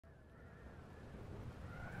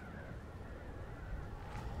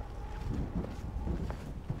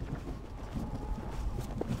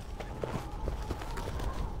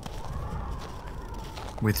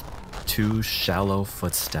With two shallow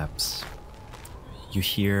footsteps, you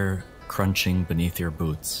hear crunching beneath your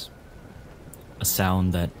boots, a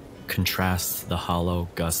sound that contrasts the hollow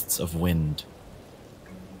gusts of wind.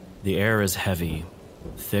 The air is heavy,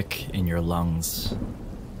 thick in your lungs,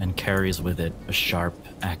 and carries with it a sharp,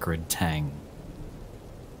 acrid tang,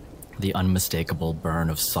 the unmistakable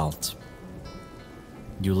burn of salt.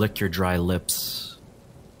 You lick your dry lips.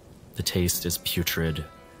 The taste is putrid,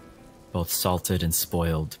 both salted and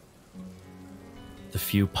spoiled. The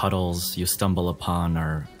few puddles you stumble upon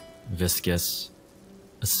are viscous,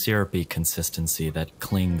 a syrupy consistency that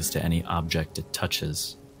clings to any object it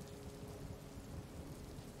touches.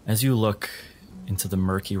 As you look into the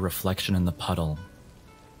murky reflection in the puddle,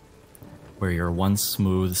 where your once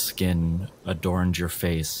smooth skin adorned your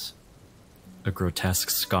face, a grotesque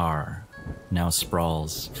scar now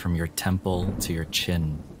sprawls from your temple to your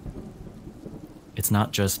chin. It's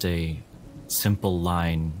not just a simple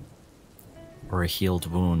line or a healed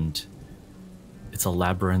wound. It's a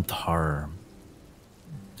labyrinth horror.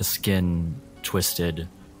 The skin twisted,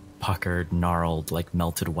 puckered, gnarled like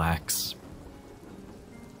melted wax.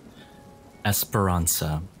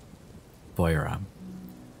 Esperanca Boira,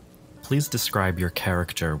 please describe your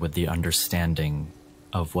character with the understanding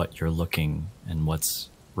of what you're looking and what's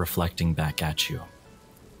reflecting back at you.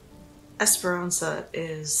 Esperanza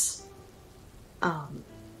is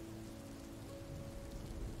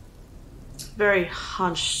very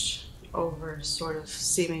hunched over, sort of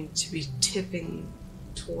seeming to be tipping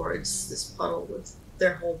towards this puddle with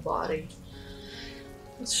their whole body.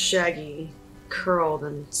 It's shaggy, curled,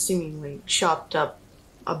 and seemingly chopped up,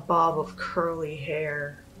 a bob of curly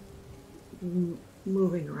hair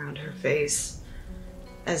moving around her face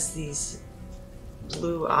as these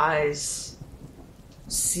blue eyes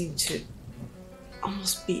seem to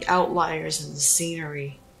almost be outliers in the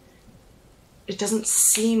scenery. It doesn't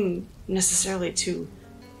seem necessarily to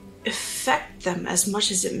affect them as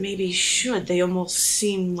much as it maybe should. They almost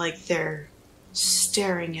seem like they're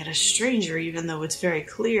staring at a stranger, even though it's very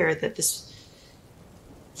clear that this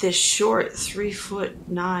short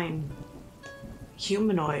 3'9"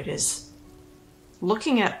 humanoid is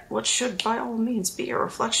looking at what should by all means be a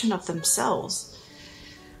reflection of themselves.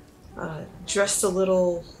 Dressed a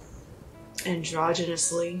little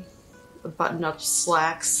androgynously, button-up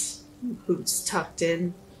slacks, boots tucked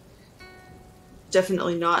in.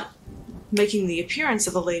 Definitely not making the appearance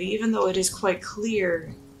of a lady, even though it is quite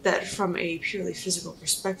clear that from a purely physical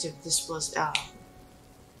perspective, this was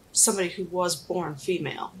somebody who was born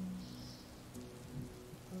female.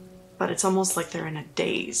 But it's almost like they're in a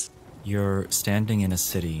daze. You're standing in a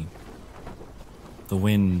city, the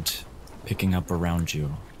wind picking up around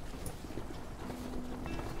you.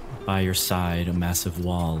 By your side, a massive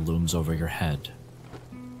wall looms over your head.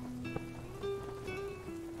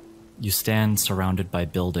 You stand surrounded by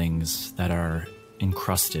buildings that are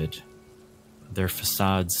encrusted, their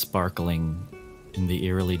facades sparkling in the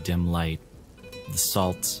eerily dim light, the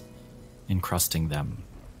salt encrusting them.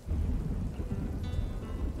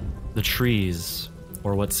 The trees,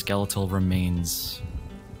 or what skeletal remains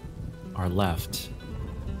are left,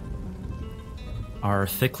 are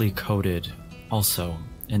thickly coated also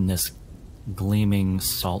in this gleaming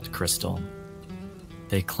salt crystal.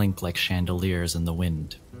 They clink like chandeliers in the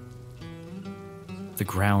wind. The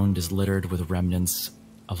ground is littered with remnants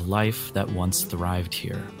of life that once thrived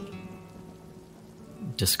here.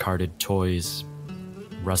 Discarded toys,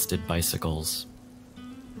 rusted bicycles,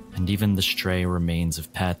 and even the stray remains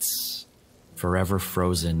of pets, forever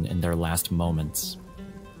frozen in their last moments.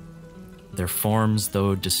 Their forms,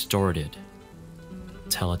 though distorted,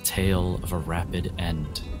 tell a tale of a rapid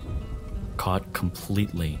end, caught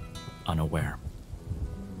completely unaware.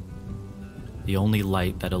 The only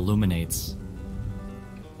light that illuminates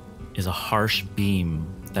is a harsh beam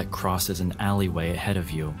that crosses an alleyway ahead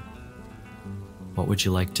of you. What would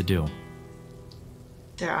you like to do?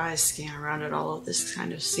 Their eyes scan around at all of this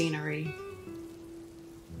kind of scenery.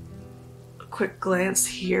 A quick glance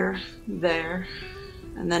here, there,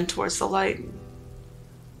 and then towards the light.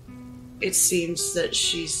 It seems that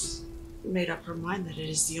she's made up her mind that it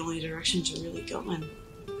is the only direction to really go in.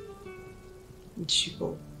 And she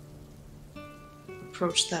will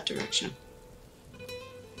approach that direction.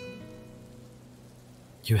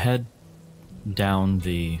 You head down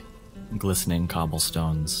the glistening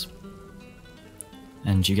cobblestones,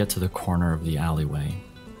 and you get to the corner of the alleyway.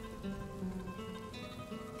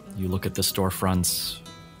 You look at the storefronts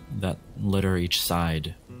that litter each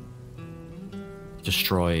side,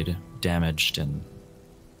 destroyed, damaged, and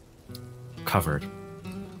covered.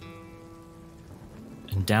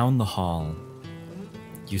 And down the hall,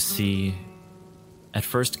 you see At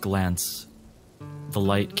first glance, the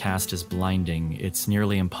light cast is blinding. It's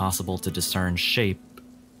nearly impossible to discern shape,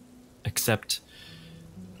 except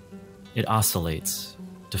it oscillates,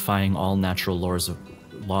 defying all natural laws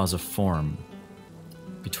of form,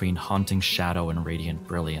 between haunting shadow and radiant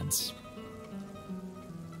brilliance.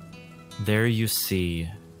 There you see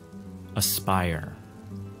a spire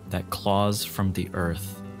that claws from the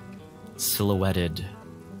earth, silhouetted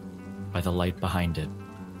by the light behind it.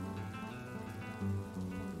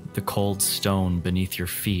 The cold stone beneath your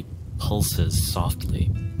feet pulses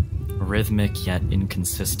softly, rhythmic yet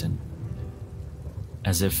inconsistent,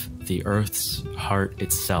 as if the earth's heart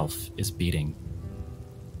itself is beating.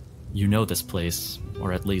 You know this place,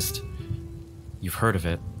 or at least you've heard of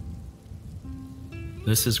it.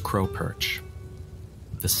 This is Crow Perch,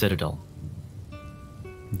 the Citadel,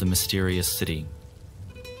 the mysterious city,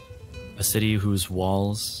 a city whose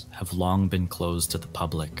walls have long been closed to the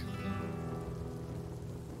public.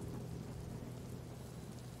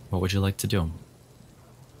 What would you like to do?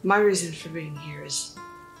 My reason for being here is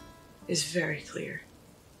very clear.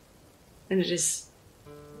 And it is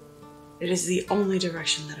the only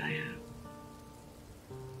direction that I have.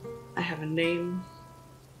 I have a name,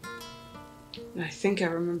 and I think I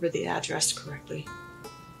remember the address correctly.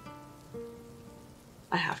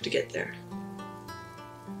 I have to get there.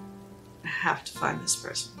 I have to find this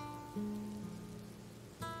person.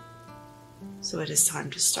 So it is time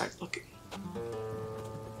to start looking.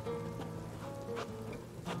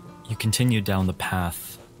 You continue down the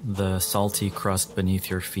path, the salty crust beneath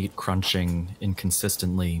your feet crunching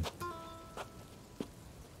inconsistently.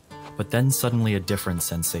 But then suddenly a different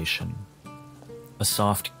sensation. A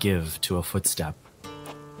soft give to a footstep,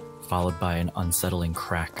 followed by an unsettling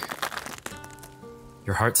crack.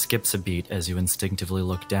 Your heart skips a beat as you instinctively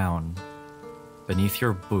look down. Beneath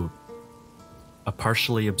your boot, a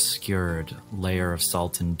partially obscured layer of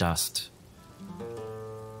salt and dust,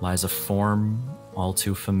 lies a form all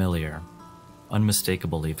too familiar,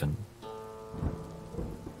 unmistakable even.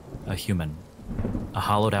 A human. A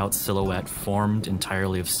hollowed-out silhouette formed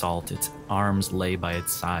entirely of salt. Its arms lay by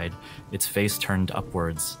its side, its face turned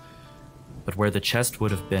upwards. But where the chest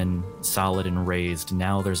would have been solid and raised,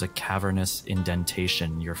 now there's a cavernous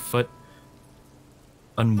indentation, your foot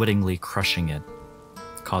unwittingly crushing it,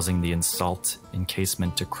 causing the insult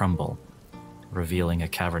encasement to crumble, revealing a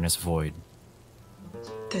cavernous void.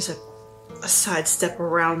 There's a sidestep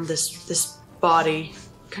around this body,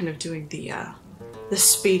 kind of doing the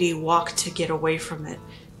speedy walk to get away from it.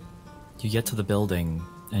 You get to the building,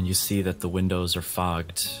 and you see that the windows are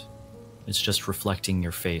fogged. It's just reflecting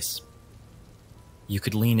your face. You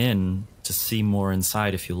could lean in to see more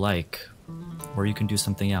inside if you like, or you can do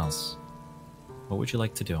something else. What would you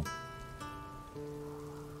like to do?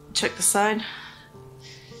 Check the side.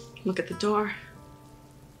 Look at the door.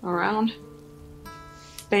 Around.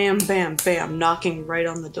 Bam, bam, bam, knocking right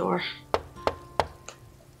on the door.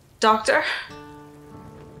 Doctor?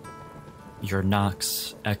 Your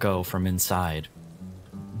knocks echo from inside.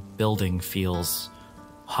 Building feels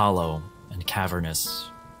hollow and cavernous.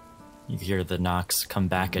 You hear the knocks come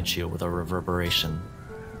back at you with a reverberation.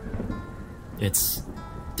 It's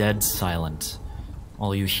dead silent.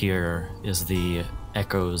 All you hear is the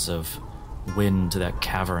echoes of wind that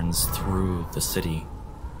caverns through the city.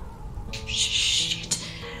 Shit.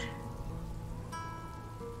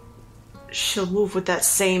 She'll move with that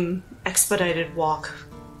same expedited walk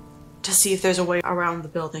to see if there's a way around the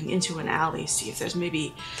building into an alley, see if there's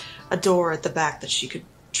maybe a door at the back that she could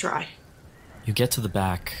try. You get to the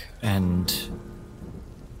back, and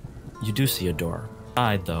you do see a door.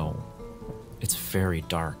 Inside, though, it's very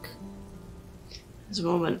dark. There's a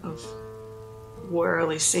moment of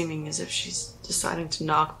warily seeming as if she's deciding to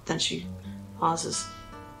knock, then she pauses,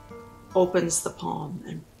 opens the palm,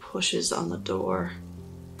 and pushes on the door,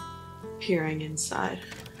 peering inside.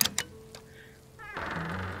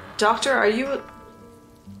 Doctor, are you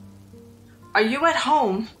at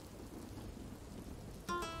home?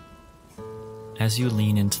 As you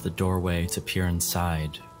lean into the doorway to peer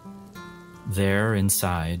inside, there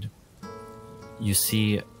inside, you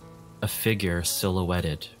see a figure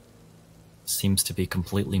silhouetted. Seems to be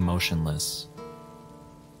completely motionless.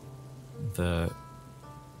 The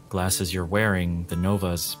glasses you're wearing, the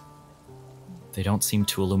novas, they don't seem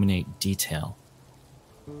to illuminate detail.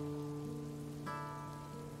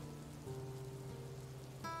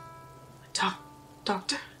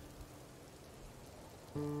 Doctor?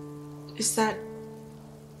 Is that...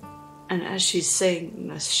 And as she's saying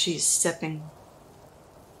this, she's stepping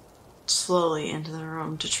slowly into the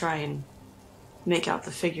room to try and make out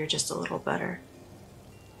the figure just a little better.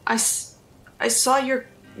 I saw your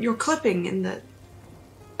clipping in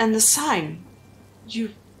And the sign. You're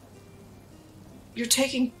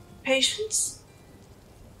taking patients?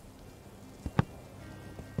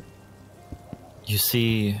 You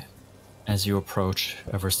see, as you approach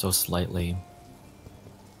ever so slightly,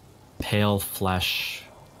 pale flesh,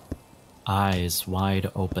 eyes wide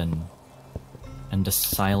open, and a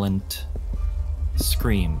silent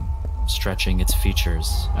scream stretching its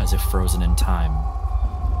features as if frozen in time,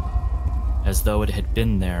 as though it had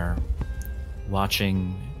been there,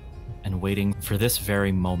 watching and waiting for this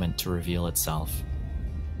very moment to reveal itself.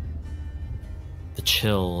 The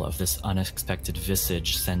chill of this unexpected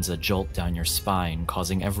visage sends a jolt down your spine,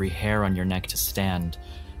 causing every hair on your neck to stand,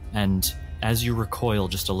 and as you recoil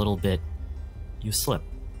just a little bit, you slip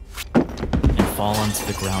and fall onto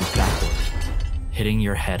the ground backward, hitting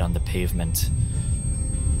your head on the pavement.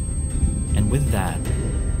 And with that,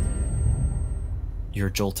 you're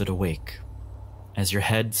jolted awake as your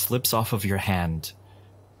head slips off of your hand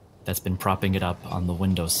that's been propping it up on the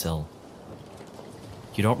windowsill.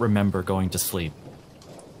 You don't remember going to sleep.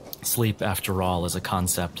 Sleep, after all, is a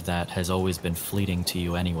concept that has always been fleeting to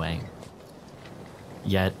you anyway.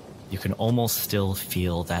 Yet, you can almost still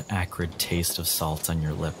feel that acrid taste of salt on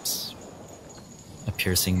your lips, a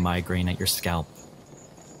piercing migraine at your scalp,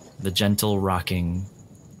 the gentle rocking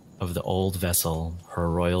of the old vessel,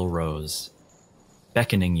 her royal rose,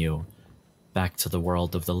 beckoning you back to the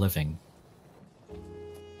world of the living.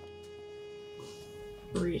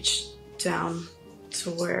 Reach down to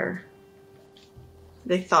where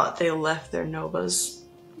they thought they left their novas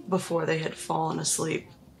before they had fallen asleep.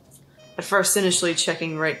 At first, initially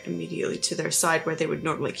checking right immediately to their side where they would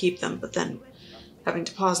normally keep them, but then having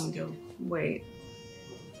to pause and go, wait.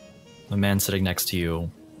 The man sitting next to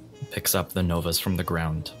you picks up the novas from the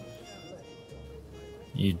ground.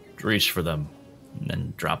 You reached for them and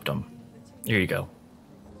then dropped them. Here you go.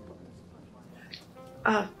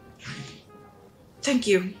 Thank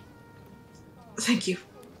you. Thank you.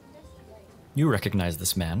 You recognize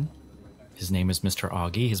this man. His name is Mr.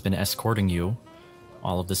 Augie. He's been escorting you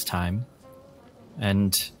all of this time.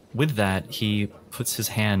 And with that, he puts his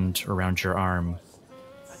hand around your arm.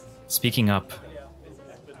 Speaking up.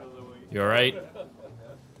 You all right?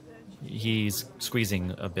 He's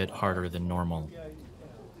squeezing a bit harder than normal.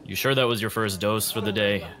 You sure that was your first dose for the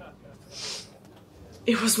day?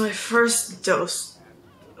 It was my first dose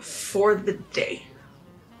for the day.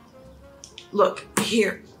 Look,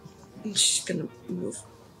 here. And she's gonna move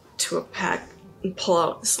to a pack and pull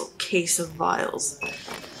out this little case of vials.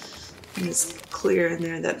 And it's clear in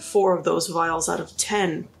there that 4 of those vials out of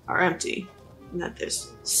 10 are empty, and that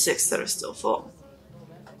there's 6 that are still full.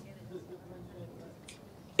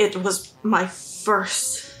 It was my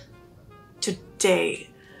first today.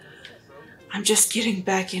 I'm just getting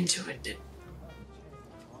back into it.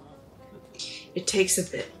 It takes a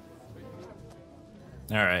bit.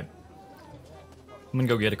 All right. I'm gonna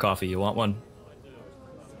go get a coffee. You want one?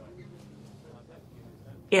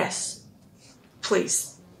 Yes.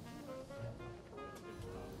 Please.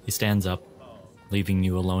 He stands up, leaving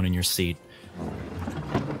you alone in your seat,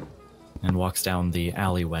 and walks down the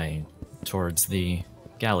alleyway towards the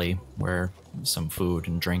galley where some food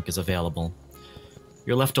and drink is available.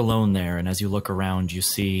 You're left alone there, and as you look around, you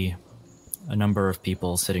see a number of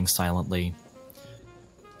people sitting silently.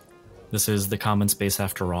 This is the common space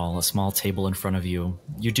after all, a small table in front of you.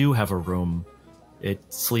 You do have a room.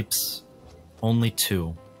 It sleeps only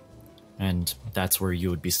 2, and that's where you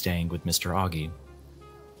would be staying with Mr. Augie.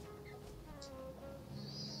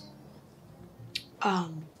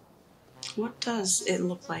 What does it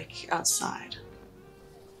look like outside?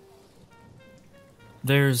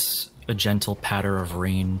 There's a gentle patter of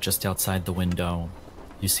rain just outside the window.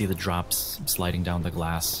 You see the drops sliding down the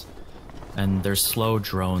glass. And there's slow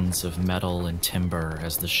drones of metal and timber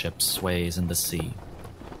as the ship sways in the sea.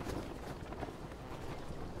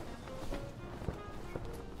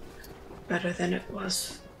 Better than it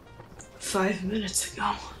was 5 minutes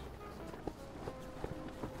ago.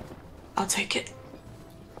 I'll take it.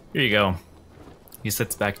 Here you go. He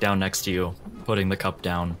sits back down next to you, putting the cup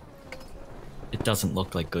down. It doesn't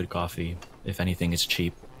look like good coffee. If anything, it's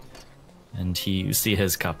cheap. And you see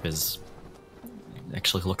his cup is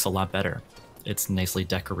actually looks a lot better. It's nicely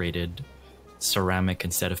decorated, ceramic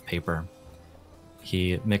instead of paper.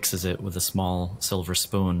 He mixes it with a small silver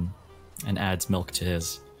spoon and adds milk to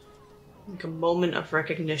his. Like a moment of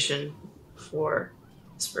recognition for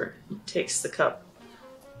Esper. He takes the cup,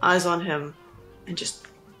 eyes on him, and just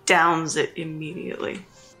downs it immediately.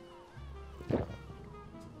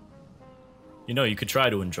 You know, you could try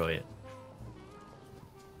to enjoy it.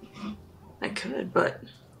 I could, but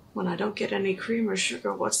when I don't get any cream or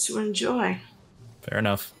sugar, what's to enjoy? Fair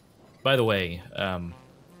enough. By the way,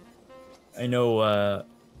 I know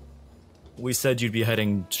we said you'd be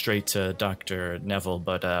heading straight to Dr. Neville,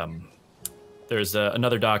 but there's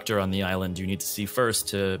another doctor on the island you need to see first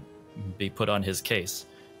to be put on his case.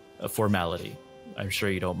 A formality. I'm sure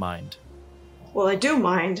you don't mind. Well, I do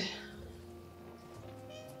mind.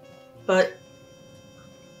 But,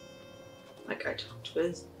 like I talked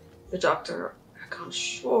with the doctor back on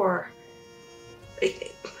shore,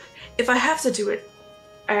 if I have to do it,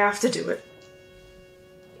 I have to do it.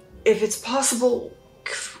 If it's possible,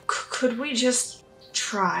 could we just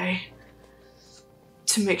try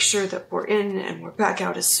to make sure that we're in and we're back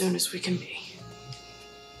out as soon as we can be?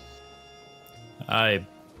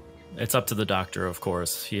 It's up to the doctor, of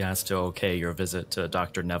course. He has to okay your visit to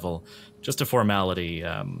Dr. Neville. Just a formality,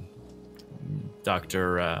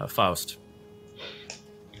 Dr. Faust.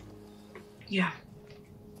 Yeah.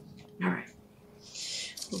 Alright.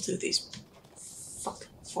 We'll do these fucking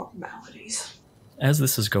formalities. As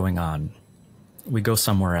this is going on, we go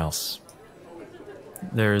somewhere else.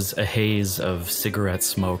 There's a haze of cigarette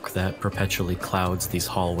smoke that perpetually clouds these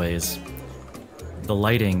hallways. The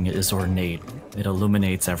lighting is ornate. It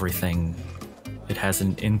illuminates everything. It has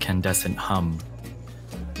an incandescent hum.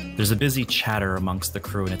 There's a busy chatter amongst the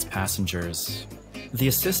crew and its passengers. The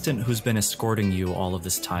assistant who's been escorting you all of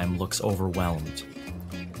this time looks overwhelmed.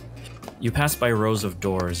 You pass by rows of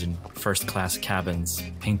doors in first-class cabins,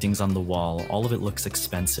 paintings on the wall. All of it looks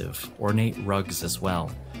expensive, ornate rugs as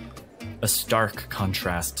well. A stark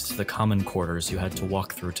contrast to the common quarters you had to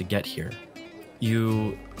walk through to get here.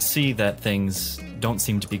 You see that things don't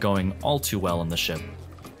seem to be going all too well on the ship,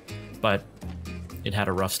 but it had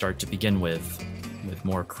a rough start to begin with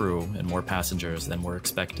more crew and more passengers than were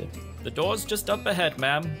expected. The door's just up ahead,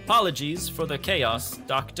 ma'am. Apologies for the chaos,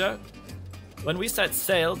 Doctor. When we set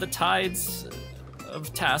sail, the tides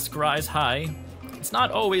of task rise high. It's not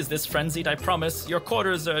always this frenzied, I promise. Your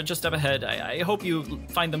quarters are just up ahead. I hope you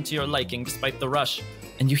find them to your liking, despite the rush.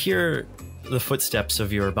 And you hear the footsteps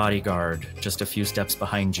of your bodyguard just a few steps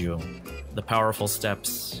behind you. The powerful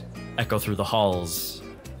steps echo through the halls,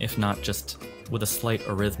 if not just with a slight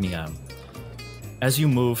arrhythmia. As you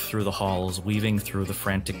move through the halls, weaving through the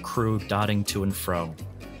frantic crew dotting to and fro,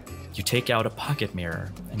 you take out a pocket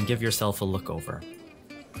mirror and give yourself a look over.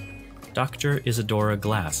 Dr. Isadora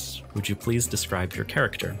Glass, would you please describe your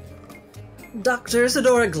character? Dr.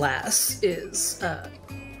 Isadora Glass is a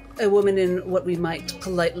woman in what we might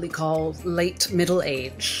politely call late middle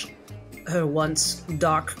age. Her once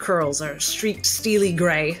dark curls are streaked steely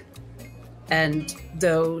gray, and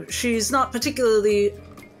though she's not particularly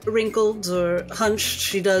wrinkled or hunched,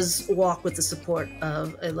 she does walk with the support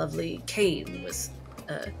of a lovely cane with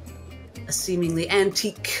a seemingly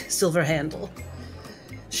antique silver handle.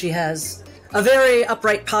 She has a very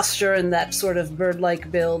upright posture and that sort of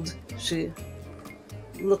bird-like build. She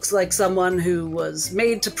looks like someone who was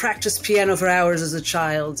made to practice piano for hours as a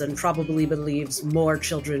child and probably believes more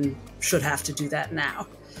children should have to do that now.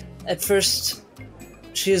 At first,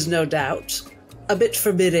 she is no doubt a bit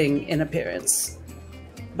forbidding in appearance,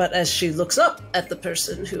 but as she looks up at the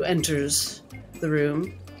person who enters the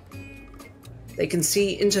room, they can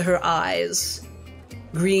see into her eyes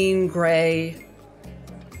green-gray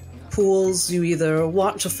pools you either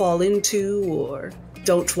want to fall into or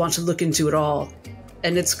don't want to look into at all.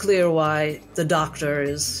 And it's clear why the doctor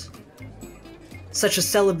is such a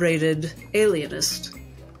celebrated alienist.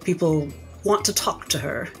 People want to talk to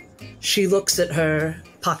her. She looks at her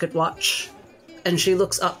pocket watch, and she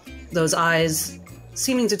looks up, those eyes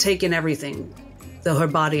seeming to take in everything, though her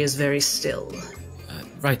body is very still.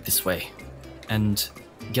 Right this way. And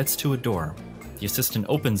gets to a door. The assistant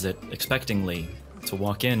opens it expectingly to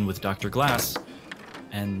walk in with Dr. Glass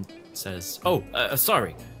and says,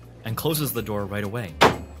 sorry, and closes the door right away.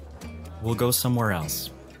 We'll go somewhere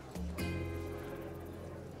else.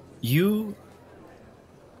 You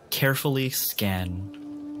carefully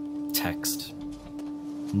scan text.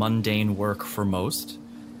 Mundane work for most,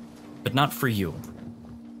 but not for you.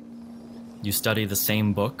 You study the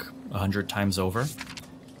same book 100 times over.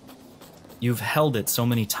 You've held it so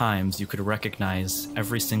many times you could recognize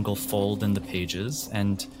every single fold in the pages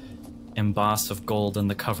and emboss of gold on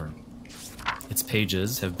the cover. Its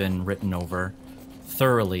pages have been written over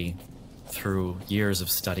thoroughly through years of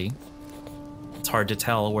study. It's hard to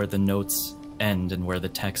tell where the notes end and where the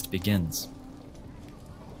text begins.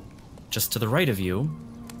 Just to the right of you,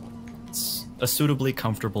 it's a suitably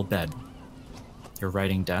comfortable bed. Your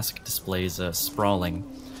writing desk displays a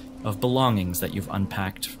sprawling of belongings that you've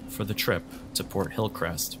unpacked for the trip to Port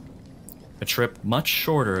Hillcrest. A trip much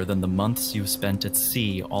shorter than the months you've spent at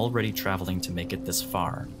sea already traveling to make it this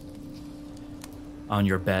far. On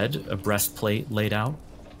your bed, a breastplate laid out,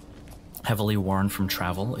 heavily worn from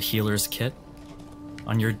travel, a healer's kit.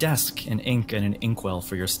 On your desk, an ink and an inkwell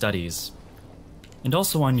for your studies. And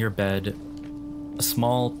also on your bed, a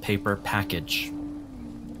small paper package,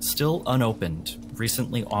 still unopened,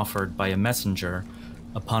 recently offered by a messenger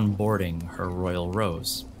upon boarding her royal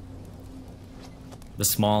rose. The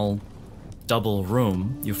small double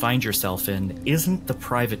room you find yourself in isn't the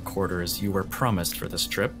private quarters you were promised for this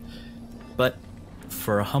trip, but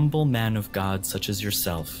for a humble man of God such as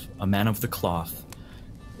yourself, a man of the cloth,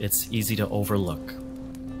 it's easy to overlook.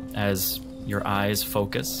 As your eyes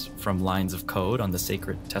focus from lines of code on the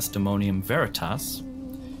sacred Testimonium Veritas,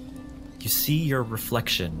 you see your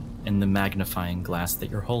reflection in the magnifying glass that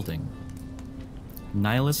you're holding.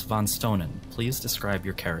 Nylus Von Stonen, please describe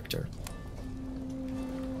your character.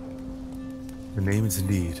 The name is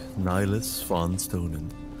indeed Nylus Von Stonen.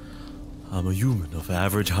 I'm a human of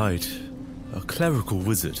average height, a clerical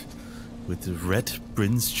wizard, with red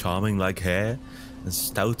Prince Charming-like hair and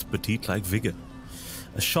stout petite-like vigor.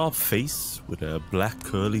 A sharp face with a black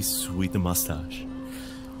curly sweet mustache.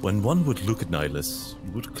 When one would look at Nihilus,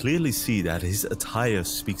 you would clearly see that his attire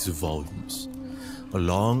speaks volumes. A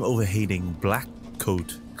long overhanging black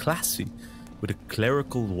coat, classy, with a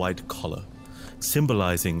clerical white collar,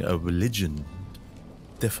 symbolizing a religion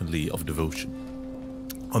definitely of devotion.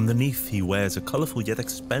 Underneath he wears a colorful yet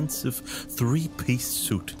expensive three-piece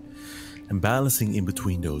suit, and balancing in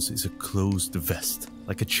between those is a closed vest,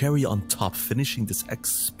 like a cherry on top, finishing this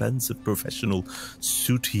expensive professional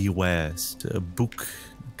suit he wears. A book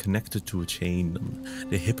connected to a chain on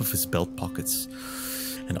the hip of his belt pockets.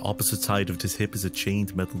 And opposite side of this hip is a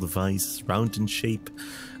chained metal device, round in shape,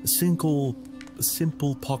 a simple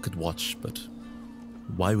pocket watch, but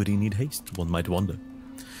why would he need haste, one might wonder.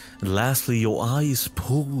 And lastly, your eye is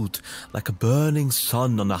pulled like a burning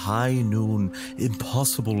sun on a high noon,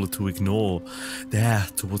 impossible to ignore. There,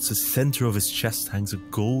 towards the center of his chest, hangs a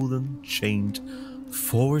golden, chained,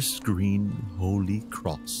 forest green holy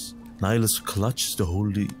cross. Nihilus clutches the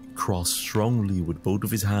holy cross strongly with both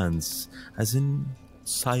of his hands, as in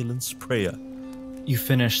silence prayer. You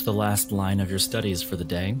finish the last line of your studies for the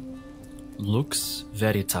day. Lux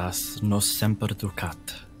veritas nos semper ducat.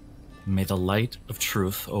 May the light of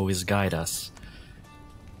truth always guide us.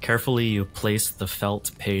 Carefully, you place the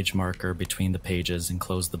felt page marker between the pages and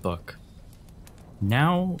close the book.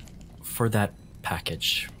 Now, for that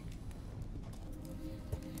package.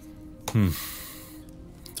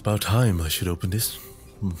 It's about time I should open this.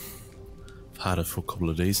 I've had it for a couple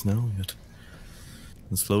of days now, yet.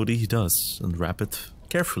 And slowly he does, unwrap it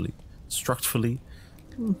carefully, structurally,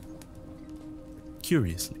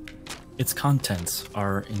 curiously. Its contents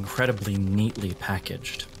are incredibly neatly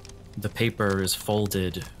packaged. The paper is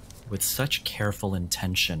folded with such careful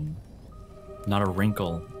intention, not a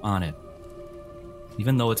wrinkle on it,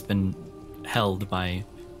 even though it's been held by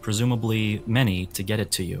presumably many to get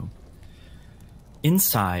it to you.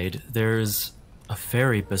 Inside, there's a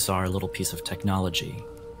very bizarre little piece of technology.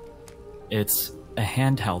 It's a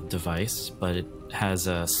handheld device, but it has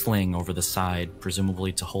a sling over the side,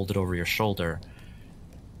 presumably to hold it over your shoulder.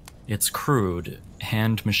 It's crude,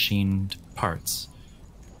 hand-machined parts.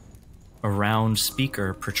 A round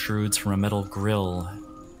speaker protrudes from a metal grill,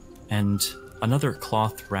 and another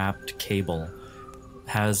cloth-wrapped cable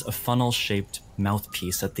has a funnel-shaped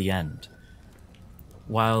mouthpiece at the end.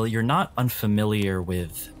 While you're not unfamiliar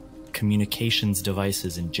with communications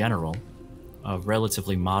devices in general, a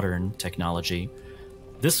relatively modern technology,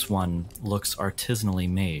 this one looks artisanally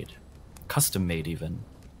made, custom-made even.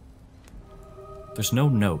 There's no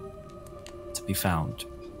note to be found.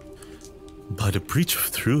 By the preach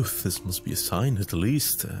of truth, this must be a sign, at the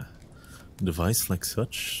least. A device like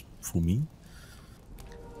such, for me.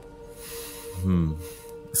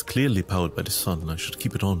 It's clearly powered by the sun. I should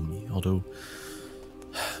keep it on me, although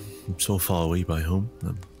I'm so far away by home.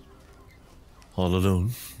 I'm all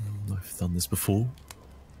alone. I've done this before.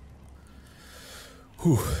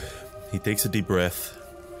 Whew. He takes a deep breath,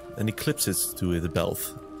 and he clips it to the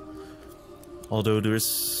belt. Although there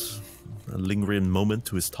is a lingering moment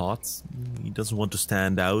to his thoughts, he doesn't want to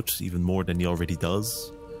stand out even more than he already does,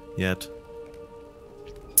 yet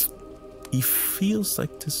he feels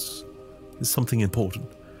like this is something important.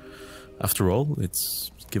 After all,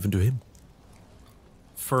 it's given to him.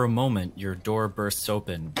 For a moment, your door bursts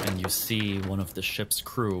open, and you see one of the ship's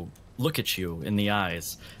crew look at you in the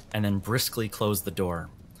eyes, and then briskly close the door.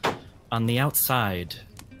 On the outside,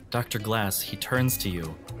 Dr. Glass, he turns to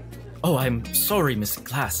you. "Oh, I'm sorry, Miss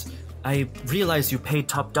Glass. I realize you paid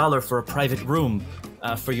top dollar for a private room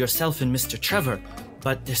for yourself and Mr. Trevor,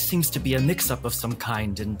 but there seems to be a mix-up of some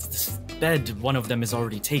kind, and bed, one of them is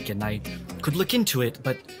already taken. I could look into it,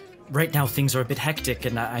 but right now things are a bit hectic,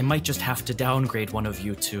 and I might just have to downgrade one of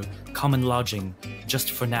you to common lodging,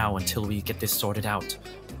 just for now until we get this sorted out.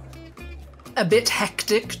 A bit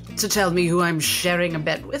hectic to tell me who I'm sharing a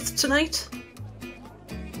bed with tonight?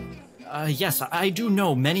 Yes, I do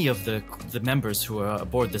know many of the members who are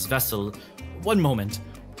aboard this vessel. One moment.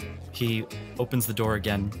 He opens the door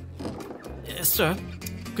again. Sir,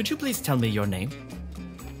 could you please tell me your name?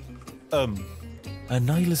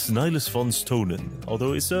 Nylus Von Stonen.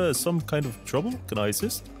 Although, is there some kind of trouble? Can I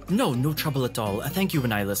assist? No, no trouble at all. Thank you,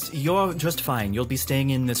 Nihilus. You're just fine. You'll be staying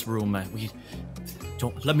in this room.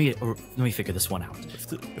 Let me figure this one out.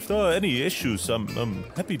 If there are any issues, I'm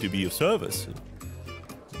happy to be of service.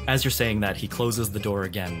 As you're saying that, he closes the door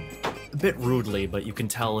again. A bit rudely, but you can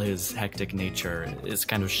tell his hectic nature is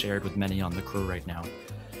kind of shared with many on the crew right now.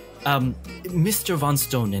 Mr. Von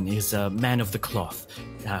Stonen is a man of the cloth.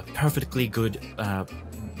 Perfectly good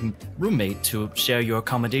roommate to share your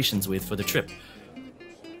accommodations with for the trip.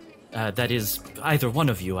 That is, either one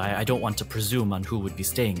of you. I don't want to presume on who would be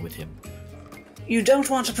staying with him. You don't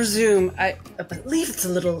want to presume. I believe it's a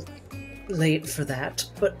little late for that.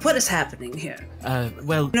 But what is happening here?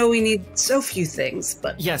 Well... No, we need so few things,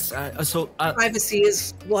 but... Yes, privacy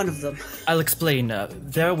is one of them. I'll explain.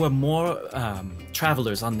 There were more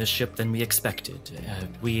travelers on this ship than we expected.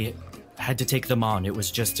 We had to take them on. It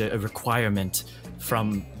was just a requirement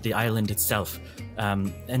from the island itself.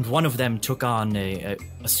 And one of them took on a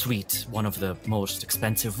suite, one of the most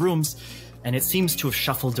expensive rooms, and it seems to have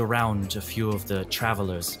shuffled around a few of the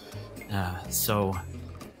travelers. So,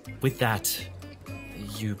 with that,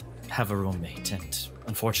 you have a roommate, and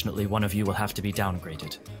unfortunately one of you will have to be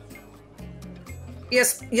downgraded.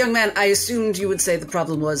 Yes, young man, I assumed you would say the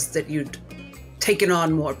problem was that you'd taken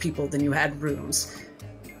on more people than you had rooms.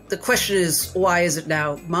 The question is, why is it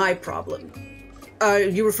now my problem? Are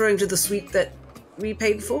you referring to the suite that we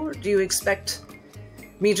paid for? Do you expect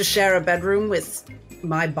me to share a bedroom with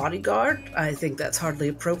my bodyguard? I think that's hardly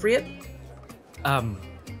appropriate.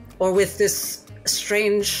 Or with this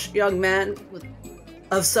strange young man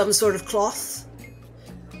of some sort of cloth?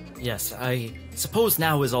 Yes, I suppose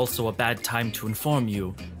now is also a bad time to inform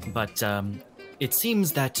you, but it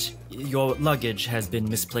seems that your luggage has been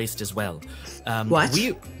misplaced as well. What?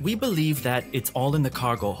 We believe that it's all in the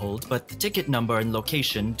cargo hold, but the ticket number and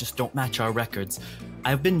location just don't match our records.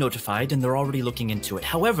 I've been notified and they're already looking into it.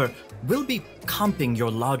 However, we'll be comping your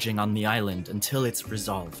lodging on the island until it's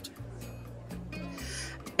resolved.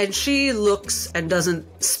 And she looks and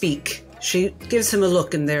doesn't speak. She gives him a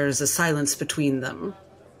look and there's a silence between them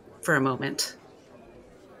for a moment.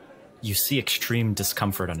 You see extreme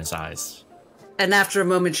discomfort on his eyes. And after a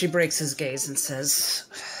moment, she breaks his gaze and says,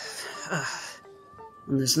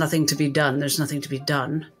 there's nothing to be done. There's nothing to be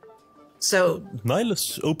done. So...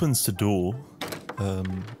 Nihilus opens the door,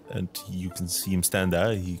 and you can see him stand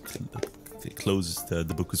there. He closes the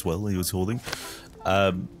book as well he was holding.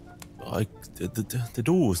 The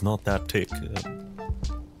door was not that thick.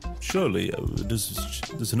 Surely,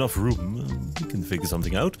 there's enough room. We can figure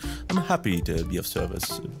something out. I'm happy to be of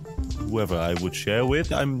service. Whoever I would share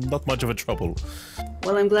with, I'm not much of a trouble.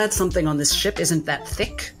 Well, I'm glad something on this ship isn't that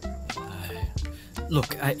thick.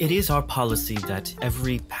 Look, it is our policy that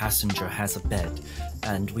every passenger has a bed,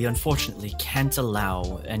 and we unfortunately can't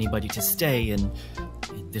allow anybody to stay in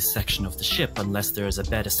this section of the ship unless there is a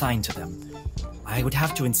bed assigned to them. I would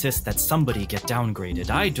have to insist that somebody get downgraded.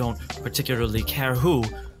 I don't particularly care who.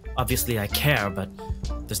 Obviously I care, but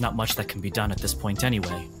there's not much that can be done at this point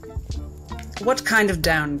anyway. What kind of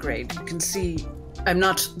downgrade? You can see I'm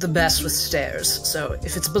not the best with stairs, so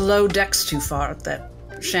if it's below decks too far, that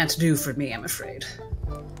shan't do for me, I'm afraid.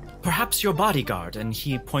 Perhaps your bodyguard, and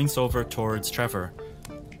he points over towards Trevor.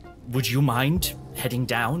 Would you mind heading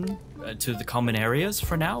down to the common areas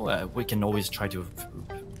for now? We can always try to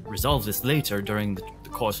resolve this later during the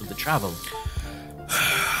course of the travel.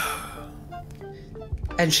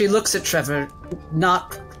 And she looks at Trevor,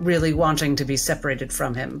 not really wanting to be separated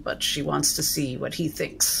from him, but she wants to see what he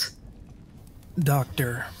thinks.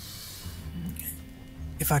 Doctor,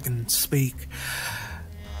 if I can speak,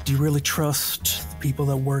 do you really trust the people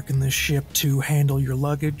that work in this ship to handle your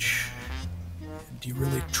luggage? Do you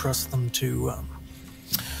really trust them to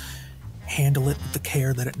handle it with the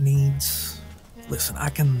care that it needs? Listen, I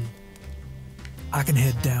can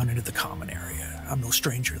head down into the common area. I'm no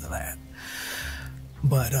stranger to that.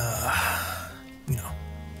 But, you know,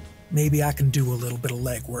 maybe I can do a little bit of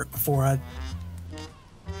legwork before I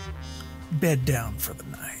bed down for the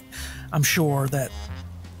night. I'm sure that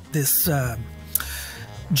this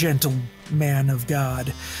gentle man of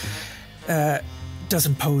God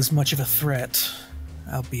doesn't pose much of a threat,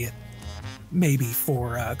 albeit maybe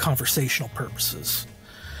for conversational purposes.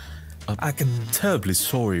 I can... Terribly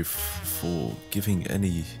sorry for giving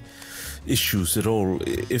any issues at all.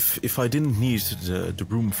 If I didn't need the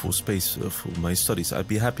room for space for my studies, I'd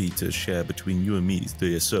be happy to share between you and me,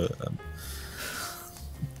 dear sir.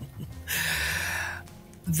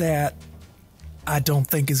 That I don't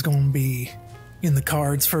think is going to be in the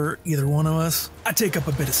cards for either one of us. I take up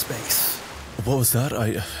a bit of space. What was that?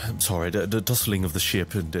 I'm sorry, the dustling of the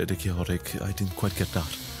ship and the chaotic, I didn't quite get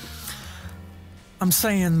that. I'm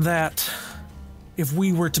saying that if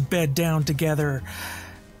we were to bed down together,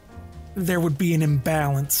 there would be an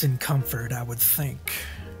imbalance in comfort, I would think.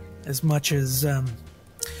 As much as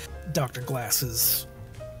Dr. Glass's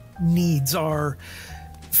needs are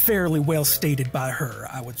fairly well stated by her,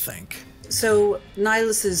 I would think. So,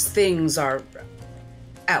 Nilus's things are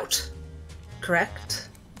out, correct?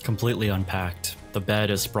 Completely unpacked. The bed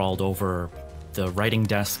is sprawled over the writing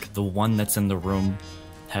desk. The one that's in the room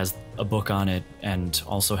has a book on it and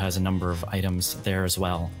also has a number of items there as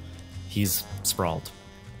well. He's sprawled.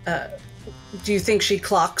 Do you think she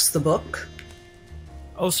clocks the book?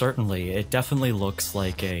 Oh, certainly. It definitely looks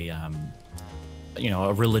like a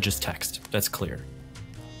religious text. That's clear.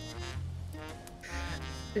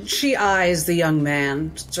 She eyes the young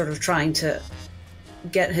man, sort of trying to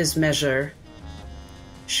get his measure.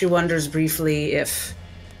 She wonders briefly if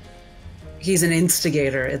he's an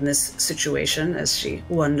instigator in this situation, as she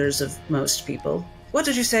wonders of most people. What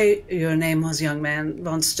did you say your name was, young man?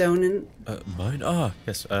 Von Stonen? Mine?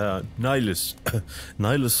 Yes, Nylus.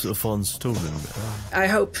 Nylus Von Stonen. I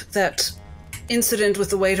hope that incident with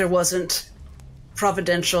the waiter wasn't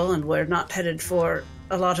providential and we're not headed for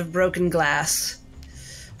a lot of broken glass.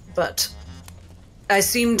 But I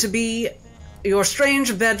seem to be your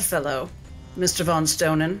strange bedfellow, Mr. Von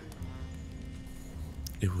Stonen.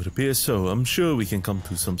 It would appear so. I'm sure we can come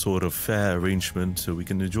to some sort of fair arrangement so we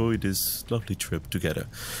can enjoy this lovely trip together.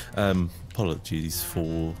 Apologies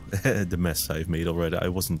for the mess I've made already. I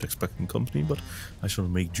wasn't expecting company, but I shall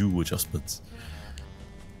make due adjustments.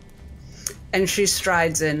 And she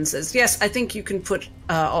strides in and says, yes, I think you can put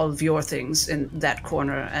all of your things in that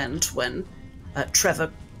corner, and when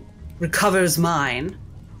Trevor recovers mine,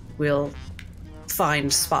 we'll find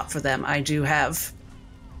a spot for them. I do have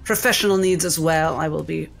professional needs as well. I will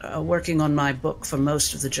be working on my book for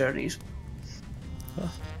most of the journey.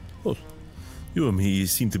 Well, you and me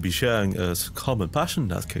seem to be sharing a common passion in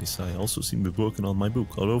that case. I also seem to be working on my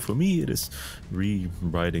book, although for me it is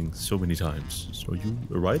rewriting so many times. So you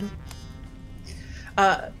a writer?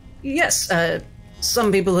 Yes,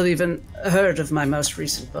 some people have even heard of my most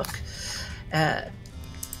recent book.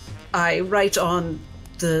 I write on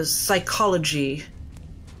the psychology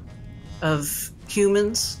of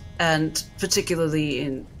humans, and particularly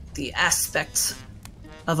in the aspects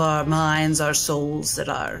of our minds, our souls that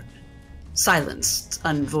are silenced,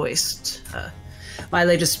 unvoiced. My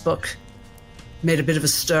latest book made a bit of a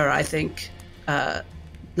stir, I think.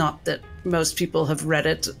 Not that most people have read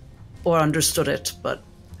it or understood it, but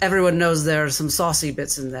everyone knows there are some saucy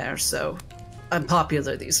bits in there, so I'm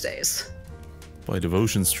popular these days. By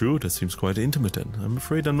devotion's true, that seems quite intimate then. I'm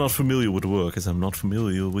afraid I'm not familiar with the work, as I'm not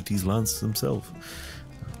familiar with these lands themselves.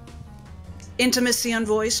 Intimacy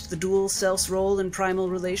unvoiced, the dual self's role in primal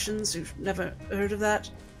relations. You've never heard of that?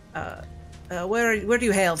 Where do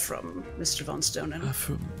you hail from, Mr. Von Stonen?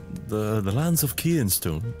 From the lands of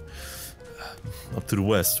Keenstone. Up to the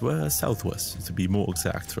west, southwest, to be more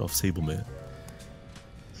exact, of Sablemere.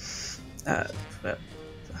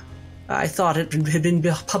 I thought it had been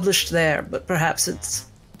published there, but perhaps it's...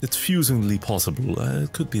 It's fusingly possible.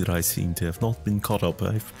 It could be that I seem to have not been caught up.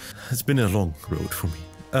 It's been a long road for me.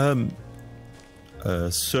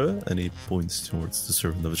 Sir, and he points towards the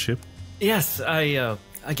servant of the ship. Yes, I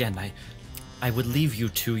would leave you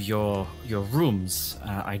to your rooms.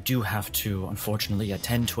 I do have to, unfortunately,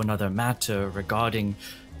 attend to another matter regarding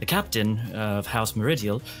the captain of House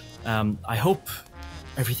Meridial. I hope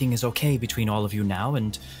everything is okay between all of you now,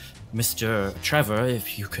 and Mr. Trevor,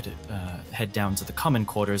 if you could head down to the common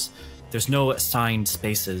quarters. There's no assigned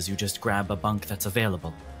spaces. You just grab a bunk that's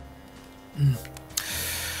available.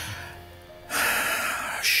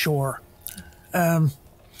 Sure.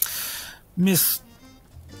 Miss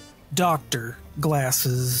Dr.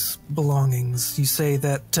 Glass's belongings, you say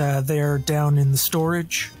that they're down in the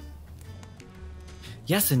storage?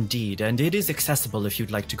 Yes, indeed, and it is accessible if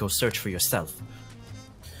you'd like to go search for yourself.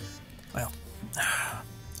 Well,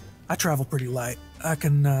 I travel pretty light. I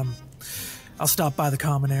can, I'll stop by the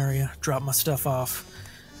common area, drop my stuff off,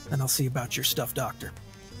 then I'll see about your stuff, Doctor.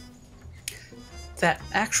 That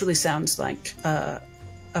actually sounds like a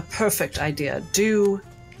perfect idea. Do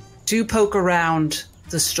poke around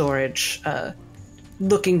the storage,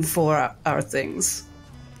 looking for our things,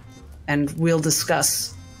 and we'll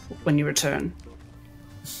discuss when you return.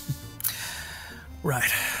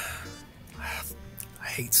 Right. I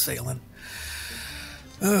hate sailing.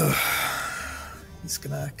 Ugh. He's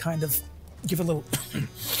gonna kind of give a little...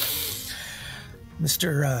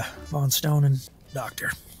 Mr. Von Stonen,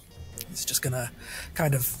 Doctor. He's just gonna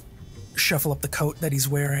kind of shuffle up the coat that he's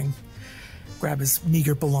wearing, grab his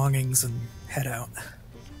meager belongings, and head out.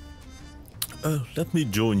 Let me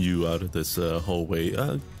join you out of this hallway.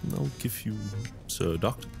 I'll give you, Sir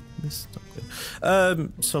Doctor, Miss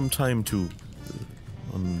Doctor, some time to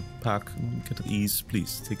unpack and get at ease.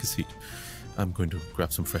 Please take a seat. I'm going to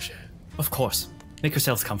grab some fresh air. Of course. Make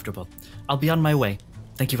yourselves comfortable. I'll be on my way.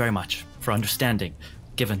 Thank you very much for understanding,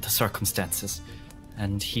 given the circumstances.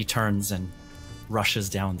 And he turns and rushes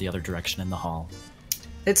down the other direction in the hall.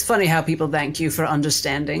 It's funny how people thank you for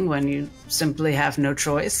understanding when you simply have no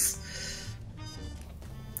choice.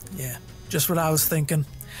 Yeah, just what I was thinking.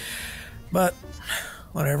 But,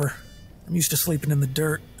 whatever. I'm used to sleeping in the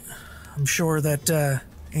dirt. I'm sure that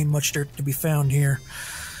ain't much dirt to be found here.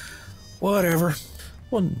 Whatever.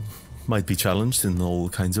 One might be challenged in all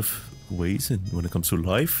kinds of ways, and when it comes to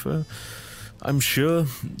life, I'm sure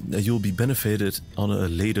you'll be benefited on a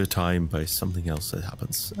later time by something else that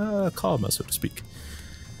happens. Karma, so to speak.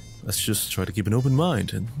 Let's just try to keep an open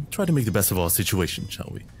mind and try to make the best of our situation,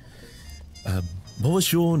 shall we? What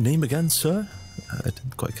was your name again, sir? I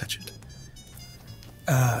didn't quite catch it.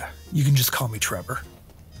 You can just call me Trevor.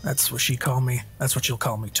 That's what she called me. That's what you'll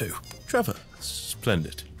call me, too. Trevor.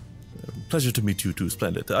 Splendid. Pleasure to meet you too,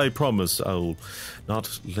 Splendid. I promise I'll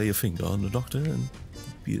not lay a finger on the doctor and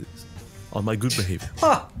be on my good behavior.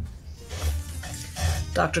 Ah!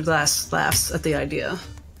 Dr. Glass laughs at the idea.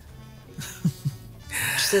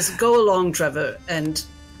 She says, "Go along, Trevor, and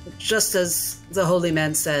just as the holy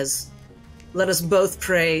man says, let us both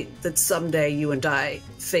pray that someday you and I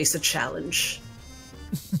face a challenge."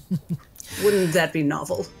 Wouldn't that be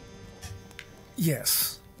novel?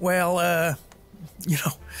 Yes. Well,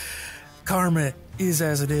 karma is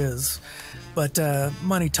as it is, but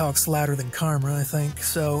money talks louder than karma, I think.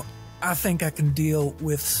 So I think I can deal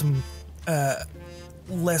with some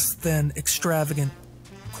less than extravagant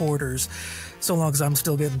quarters, so long as I'm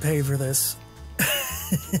still getting paid for this.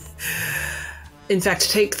 In fact,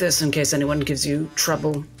 take this in case anyone gives you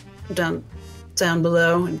trouble down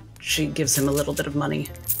below. And she gives him a little bit of money.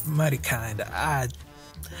 Mighty kind. I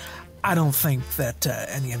don't think that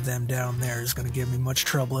any of them down there is going to give me much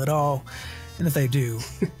trouble at all. And if they do,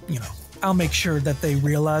 I'll make sure that they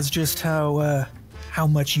realize just how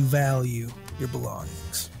much you value your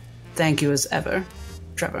belongings. Thank you as ever,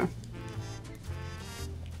 Trevor.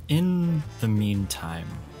 In the meantime,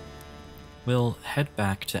 we'll head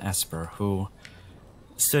back to Esper, who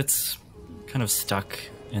sits kind of stuck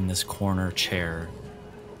in this corner chair,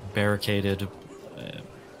 barricaded,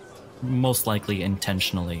 most likely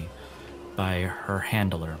intentionally, by her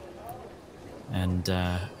handler. And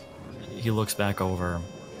he looks back over.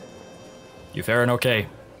 "You faring okay?"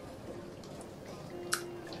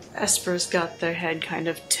 Esper's got their head kind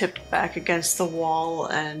of tipped back against the wall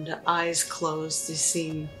and eyes closed. They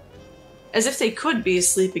seem as if they could be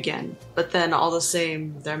asleep again, but then all the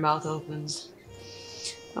same, their mouth opens.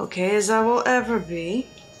 "Okay as I will ever be."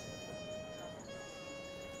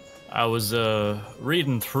 I was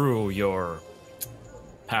reading through your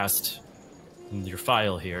past, your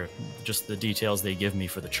file here, just the details they give me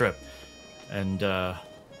for the trip, and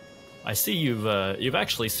I see you've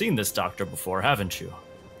actually seen this doctor before, haven't you?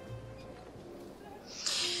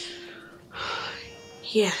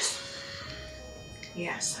 Yes,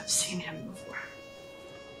 I've seen him before.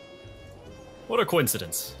 What a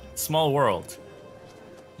coincidence. Small world.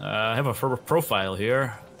 I have a profile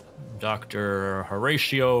here. Dr.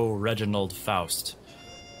 Horatio Reginald Faust.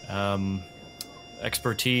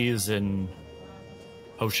 Expertise in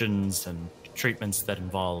potions and treatments that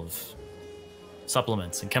involve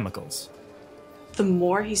supplements and chemicals. The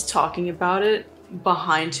more he's talking about it,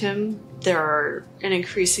 behind him, there are an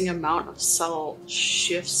increasing amount of subtle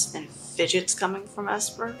shifts and fidgets coming from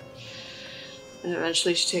Esper. And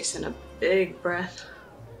eventually she takes in a big breath.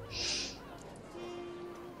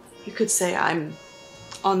 You could say I'm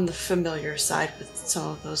on the familiar side with some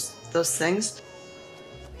of those things.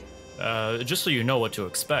 Just so you know what to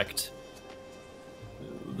expect,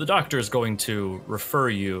 the doctor is going to refer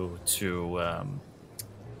you to,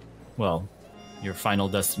 your final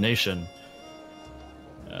destination.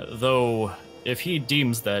 Though, if he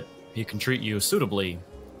deems that he can treat you suitably,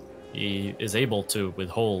 he is able to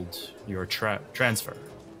withhold your transfer.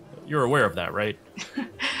 You're aware of that, right?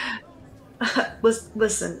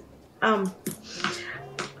 Listen, I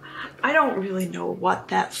don't really know what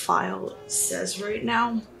that file says right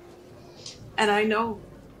now. And I know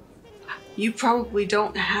you probably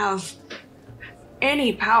don't have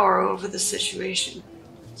any power over the situation.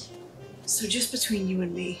 So just between you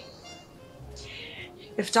and me,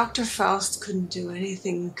 if Dr. Faust couldn't do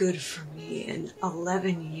anything good for me in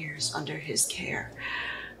 11 years under his care,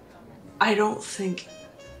 I don't think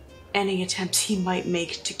any attempts he might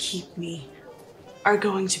make to keep me are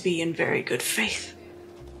going to be in very good faith.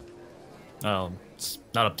 Well, it's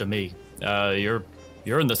not up to me.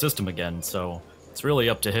 You're in the system again, so it's really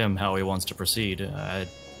up to him how he wants to proceed.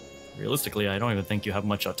 Realistically, I don't even think you have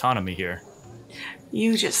much autonomy here.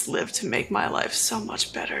 You just live to make my life so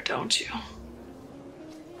much better, don't you?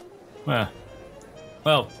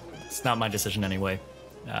 Well, it's not my decision anyway.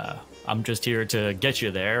 I'm just here to get you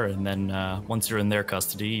there, and then once you're in their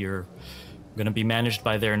custody, you're going to be managed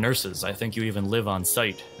by their nurses. I think you even live on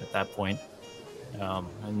site at that point.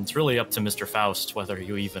 And it's really up to Mr. Faust whether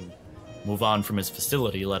you even move on from his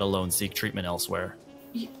facility, let alone seek treatment elsewhere.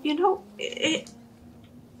 You know, it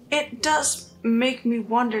does make me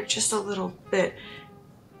wonder just a little bit.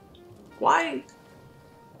 Why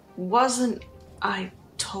wasn't I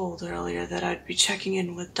told earlier that I'd be checking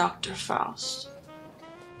in with Dr. Faust?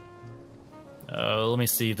 Let me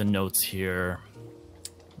see the notes here.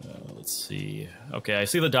 Let's see. Okay, I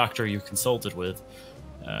see the doctor you consulted with.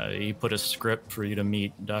 He put a script for you to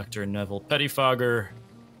meet Dr. Neville Pettifogger.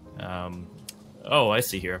 Oh, I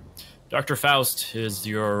see here. Dr. Faust is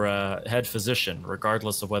your head physician,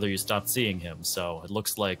 regardless of whether you stopped seeing him. So it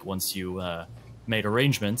looks like once you made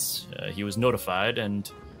arrangements, he was notified and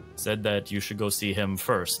said that you should go see him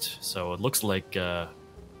first. So it looks like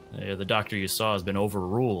the doctor you saw has been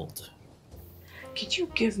overruled. Could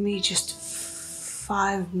you give me just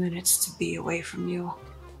 5 minutes to be away from you?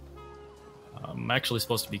 I'm actually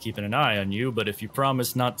supposed to be keeping an eye on you, but if you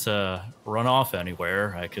promise not to run off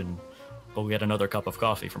anywhere, I can go get another cup of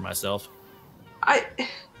coffee for myself.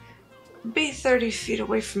 Be 30 feet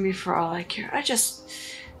away from me for all I care.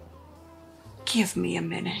 Give me a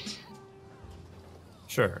minute.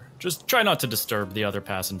 Sure. Just try not to disturb the other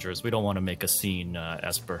passengers. We don't want to make a scene,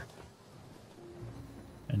 Esper.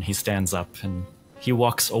 And he stands up and he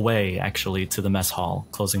walks away, actually, to the mess hall,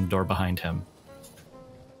 closing the door behind him.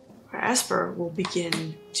 Esper will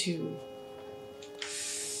begin to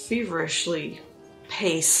feverishly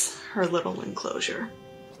pace her little enclosure.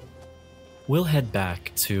 We'll head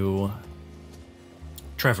back to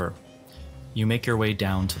Trevor. You make your way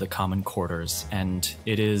down to the common quarters, and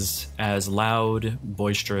it is as loud,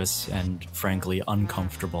 boisterous, and frankly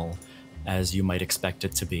uncomfortable as you might expect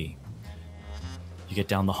it to be. You get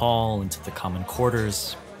down the hall into the common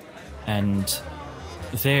quarters, and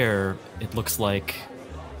there it looks like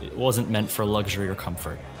it wasn't meant for luxury or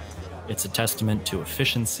comfort. It's a testament to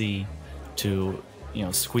efficiency, to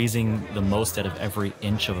squeezing the most out of every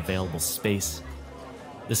inch of available space.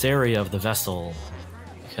 This area of the vessel,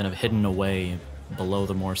 kind of hidden away below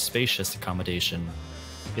the more spacious accommodation,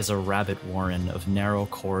 is a rabbit warren of narrow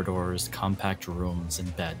corridors, compact rooms,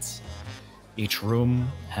 and beds. Each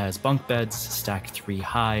room has bunk beds stacked 3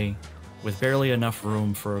 high, with barely enough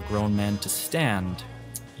room for a grown man to stand.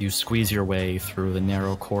 You squeeze your way through the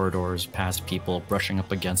narrow corridors past people brushing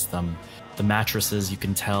up against them. The mattresses, you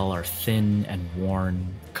can tell, are thin and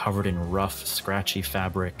worn, covered in rough, scratchy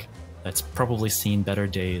fabric that's probably seen better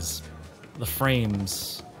days. The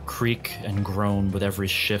frames creak and groan with every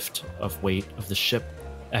shift of weight of the ship,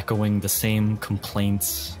 echoing the same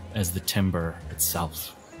complaints as the timber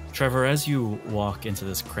itself. Trevor, as you walk into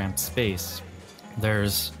this cramped space,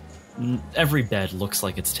 every bed looks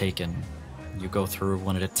like it's taken. You go through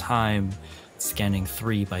one at a time, scanning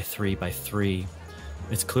 3 by 3 by 3.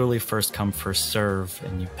 It's clearly first come, first serve,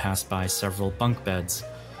 and you pass by several bunk beds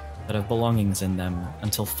that have belongings in them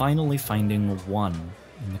until finally finding one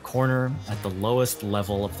in the corner at the lowest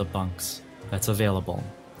level of the bunks that's available.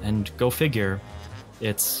 And go figure,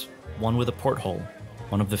 it's one with a porthole,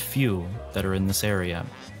 one of the few that are in this area.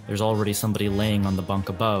 There's already somebody laying on the bunk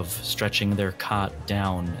above, stretching their cot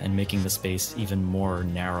down and making the space even more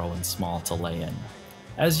narrow and small to lay in.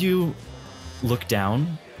 As you look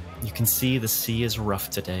down, you can see the sea is rough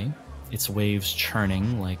today, its waves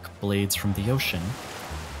churning like blades from the ocean,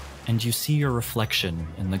 and you see your reflection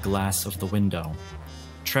in the glass of the window.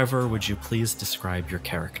 Trevor, would you please describe your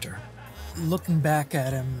character? Looking back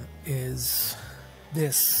at him is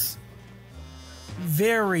this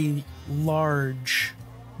very large,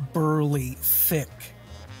 burly, thick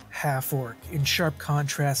half-orc, in sharp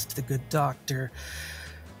contrast to the good doctor.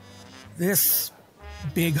 This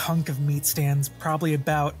big hunk of meat stands probably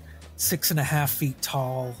about 6.5 feet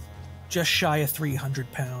tall, just shy of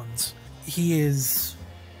 300 pounds. He is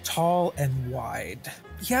tall and wide.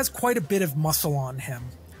 He has quite a bit of muscle on him,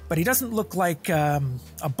 but he doesn't look like a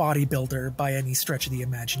bodybuilder by any stretch of the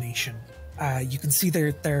imagination. You can see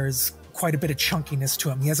there's quite a bit of chunkiness to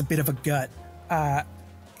him. He has a bit of a gut.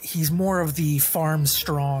 He's more of the farm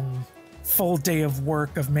strong, full day of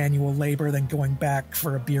work of manual labor than going back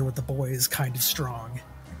for a beer with the boys kind of strong.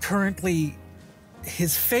 Currently,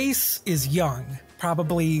 his face is young,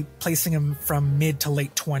 probably placing him from mid to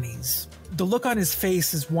late 20s. The look on his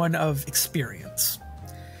face is one of experience.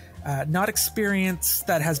 Not experience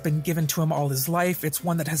that has been given to him all his life, it's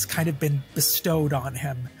one that has kind of been bestowed on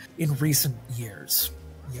him in recent years.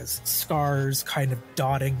 He has scars kind of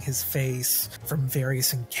dotting his face from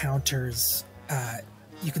various encounters.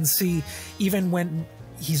 You can see even when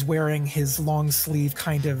he's wearing his long sleeve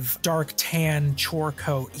kind of dark tan chore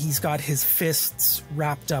coat, he's got his fists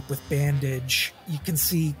wrapped up with bandage. You can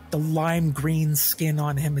see the lime green skin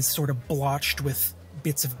on him is sort of blotched with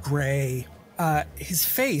bits of gray. His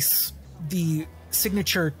face, the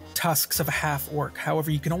signature tusks of a half-orc,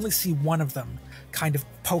 however, you can only see one of them kind of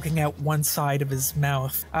poking out one side of his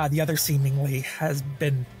mouth. The other seemingly has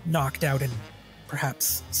been knocked out in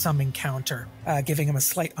perhaps some encounter, giving him a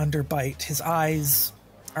slight underbite. His eyes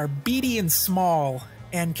are beady and small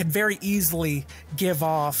and can very easily give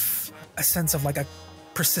off a sense of like a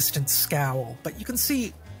persistent scowl, but you can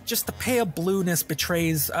see just the pale blueness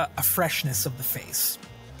betrays a freshness of the face.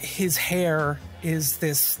 His hair is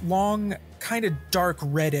this long, kind of dark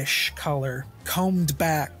reddish color, combed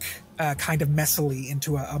back kind of messily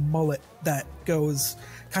into a mullet that goes,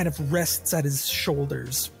 kind of rests at his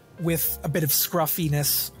shoulders, with a bit of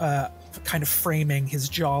scruffiness kind of framing his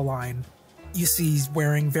jawline. You see he's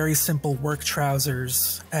wearing very simple work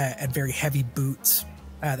trousers and very heavy boots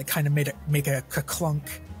that kind of make a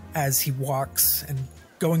clunk as he walks, and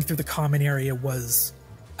going through the common area was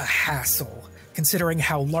a hassle. Considering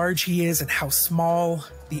how large he is and how small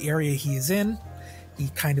the area he is in, he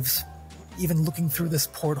kind of, even looking through this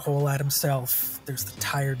porthole at himself, there's the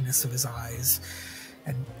tiredness of his eyes.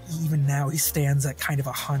 And even now he stands at kind of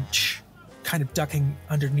a hunch, kind of ducking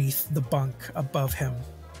underneath the bunk above him.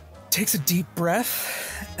 Takes a deep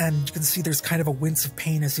breath, and you can see there's kind of a wince of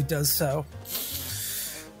pain as he does so.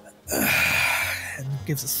 And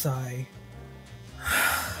gives a sigh.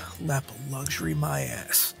 Lap of luxury, my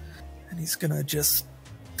ass. And he's gonna just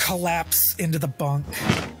collapse into the bunk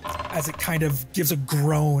as it kind of gives a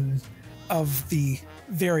groan of the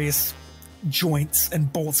various joints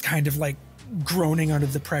and bolts kind of like groaning under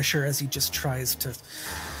the pressure as he just tries to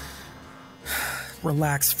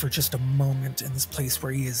relax for just a moment in this place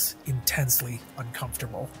where he is intensely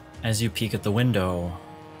uncomfortable. As you peek at the window,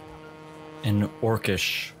 an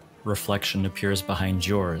orcish reflection appears behind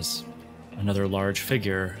yours. Another large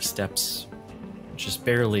figure steps just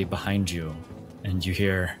barely behind you, and you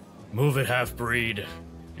hear, "Move it, half-breed.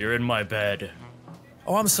 You're in my bed."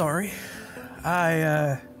 Oh, I'm sorry.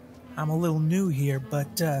 I'm a little new here,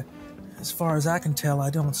 but as far as I can tell,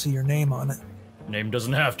 I don't see your name on it. Name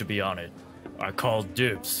doesn't have to be on it. I called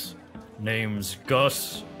dibs. Name's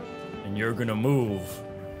Gus, and you're gonna move.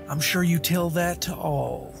 I'm sure you tell that to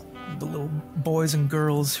all the little boys and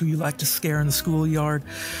girls who you like to scare in the schoolyard.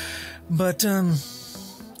 But,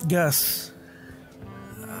 Gus,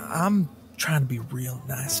 I'm trying to be real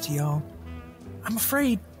nice to y'all. I'm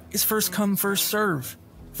afraid it's first come, first serve.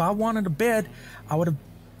 If I wanted a bed, I would have,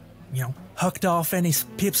 hucked off any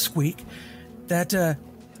pipsqueak that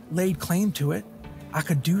laid claim to it. I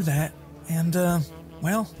could do that. And,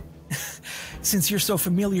 well, since you're so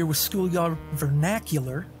familiar with schoolyard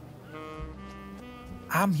vernacular,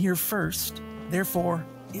 I'm here first. Therefore,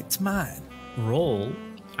 it's mine. Roll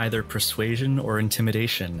either persuasion or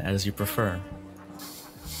intimidation, as you prefer.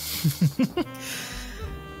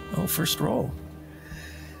 Oh, first roll.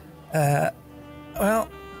 Well,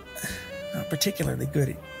 not particularly good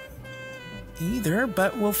at either,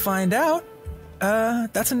 but we'll find out.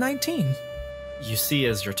 That's a 19. You see,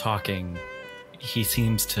 as you're talking, he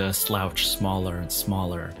seems to slouch smaller and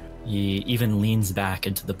smaller. He even leans back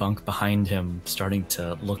into the bunk behind him, starting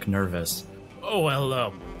to look nervous. Oh,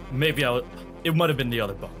 well, maybe it might have been the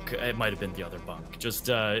other bunk. It might have been the other bunk. Just,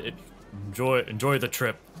 enjoy the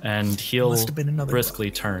trip. And he'll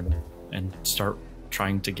briskly turn and start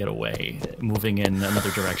trying to get away, moving in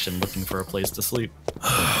another direction, looking for a place to sleep.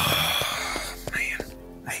 Man,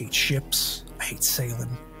 I hate ships. I hate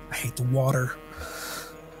sailing. I hate the water.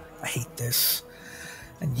 I hate this.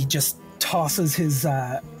 And he just tosses his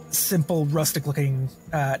simple, rustic-looking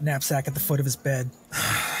knapsack at the foot of his bed.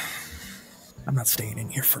 I'm not staying in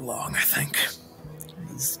here for long, I think.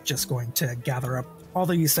 He's just going to gather up all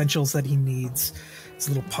the essentials that he needs, his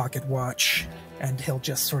little pocket watch, and he'll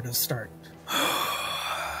just sort of start.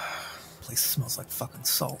 Place smells like fucking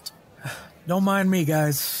salt. Don't mind me,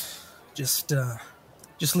 guys. Just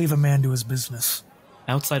leave a man to his business.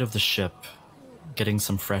 Outside of the ship, getting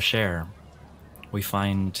some fresh air, we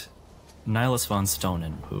find Nylus Von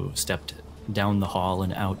Stonen, who stepped down the hall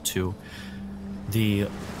and out to the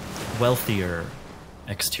wealthier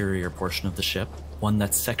exterior portion of the ship, one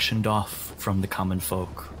that's sectioned off from the common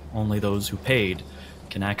folk. Only those who paid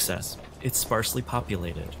can access. It's sparsely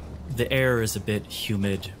populated. The air is a bit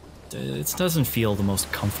humid. It doesn't feel the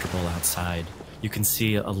most comfortable outside. You can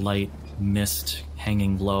see a light mist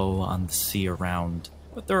hanging low on the sea around.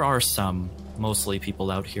 But there are some, mostly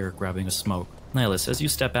people out here grabbing a smoke. Nihilus, as you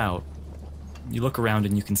step out, you look around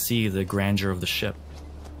and you can see the grandeur of the ship.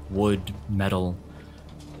 Wood, metal.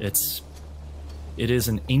 It is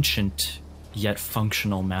an ancient yet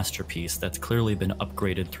functional masterpiece that's clearly been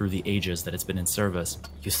upgraded through the ages that it's been in service.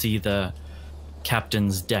 You see the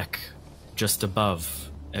captain's deck just above,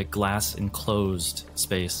 a glass enclosed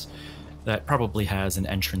space that probably has an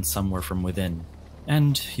entrance somewhere from within.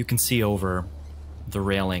 And you can see over the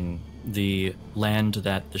railing the land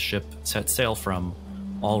that the ship set sail from,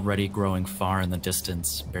 already growing far in the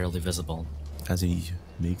distance, barely visible. As he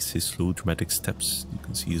makes his slow, dramatic steps, you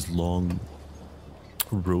can see his long,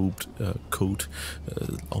 robed coat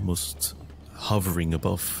almost hovering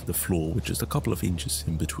above the floor, with just a couple of inches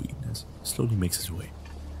in between, as he slowly makes his way.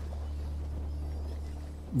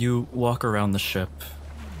 You walk around the ship,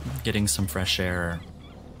 getting some fresh air,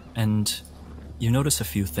 and you notice a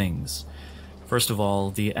few things. First of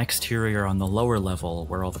all, the exterior on the lower level,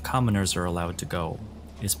 where all the commoners are allowed to go,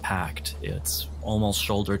 is packed. It's almost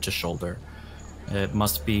shoulder to shoulder. It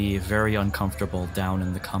must be very uncomfortable down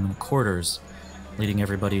in the common quarters, leading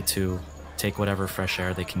everybody to take whatever fresh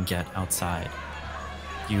air they can get outside.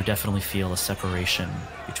 You definitely feel a separation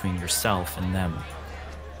between yourself and them.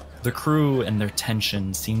 The crew and their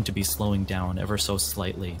tension seem to be slowing down ever so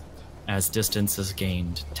slightly as distance is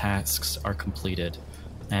gained, tasks are completed,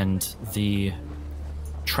 and the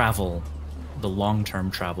travel, the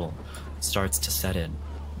long-term travel, starts to set in.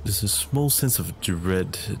 There's a small sense of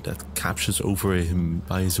dread that captures over him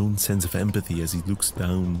by his own sense of empathy as he looks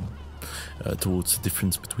down towards the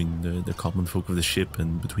difference between the common folk of the ship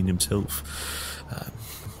and between himself.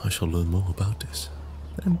 I shall learn more about this.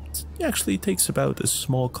 And he actually takes about a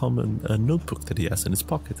small common notebook that he has in his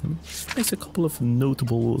pocket and makes a couple of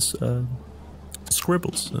notable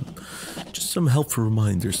scribbles and just some helpful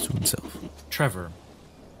reminders to himself. Trevor,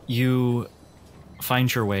 you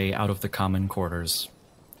find your way out of the common quarters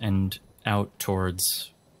and out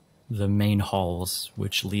towards the main halls,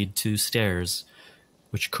 which lead to stairs,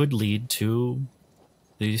 which could lead to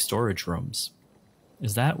the storage rooms.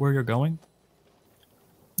 Is that where you're going?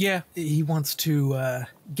 Yeah, he wants to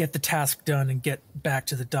get the task done and get back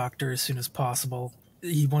to the doctor as soon as possible.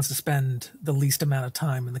 He wants to spend the least amount of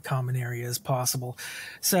time in the common area as possible.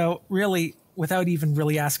 So really, without even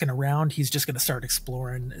really asking around, he's just going to start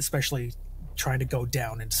exploring, especially trying to go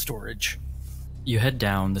down into storage. You head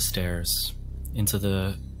down the stairs into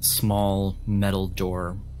the small metal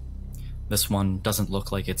door. This one doesn't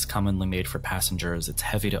look like it's commonly made for passengers. It's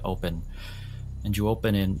heavy to open. And you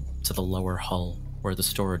open into the lower hull where the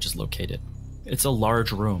storage is located. It's a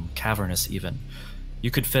large room, cavernous even. You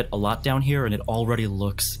could fit a lot down here and it already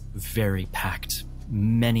looks very packed.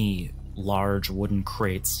 Many large wooden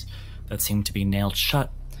crates that seem to be nailed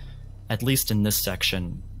shut, at least in this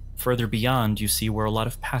section. Further beyond, you see where a lot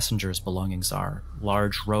of passengers' belongings are.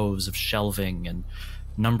 Large rows of shelving and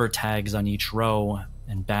number tags on each row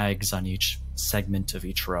and bags on each segment of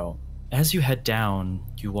each row. As you head down,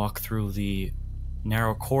 you walk through the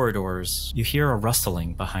narrow corridors. You hear a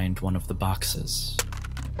rustling behind one of the boxes.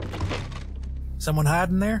 Someone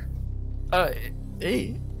hiding there?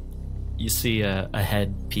 Hey. You see a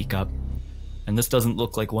head peek up, and this doesn't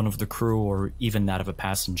look like one of the crew or even that of a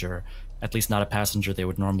passenger. At least not a passenger they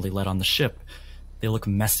would normally let on the ship. They look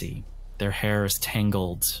messy. Their hair is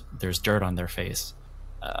tangled. There's dirt on their face.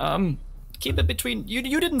 Keep it between... You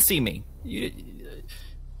didn't see me.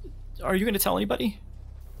 Are you going to tell anybody?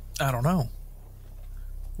 I don't know.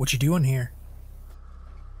 What you doing here?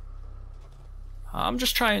 I'm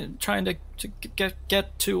just trying to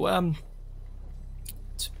get to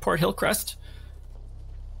Port Hillcrest.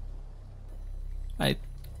 I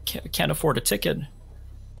can't afford a ticket.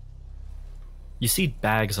 You see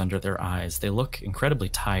bags under their eyes. They look incredibly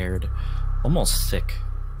tired, almost sick.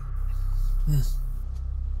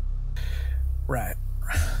 Right.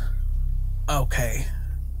 Okay.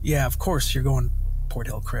 Yeah, of course you're going Port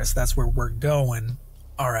Hillcrest. That's where we're going.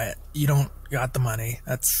 All right. You don't got the money.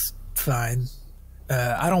 That's fine.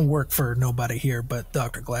 I don't work for nobody here but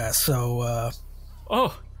Dr. Glass, so,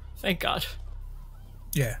 Oh, thank God.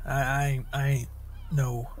 yeah, I ain't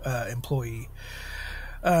no, employee.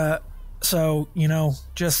 So, you know,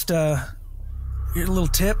 just, here's a little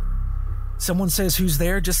tip. Someone says who's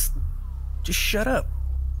there, just shut up.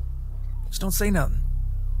 Just don't say nothing.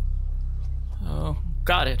 Oh,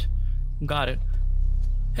 got it. Got it.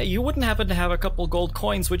 Hey, you wouldn't happen to have a couple gold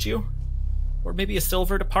coins, would you? Or maybe a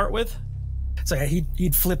silver to part with? So yeah,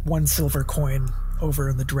 he'd flip one silver coin over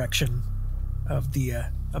in the direction of the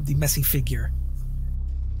messy figure.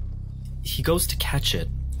 He goes to catch it,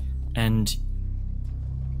 and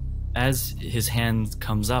as his hand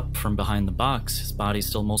comes up from behind the box, his body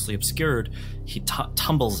still mostly obscured, he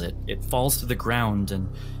tumbles it. It falls to the ground, and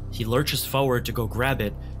he lurches forward to go grab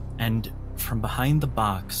it, and from behind the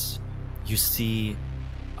box, you see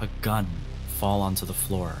a gun fall onto the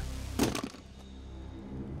floor.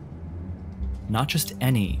 Not just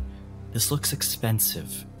any. This looks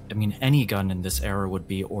expensive. I mean, any gun in this era would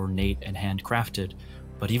be ornate and handcrafted,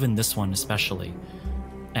 but even this one especially.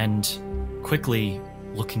 And quickly,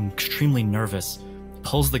 looking extremely nervous,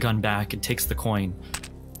 pulls the gun back and takes the coin.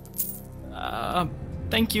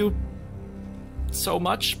 Thank you so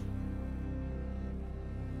much.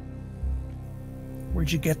 Where'd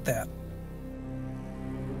you get that?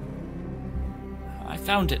 I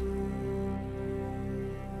found it.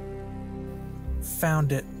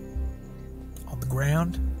 Found it on the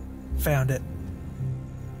ground? Found it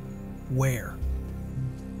where?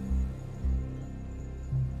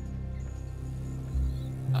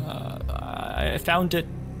 I found it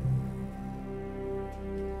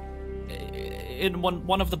in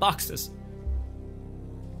one of the boxes.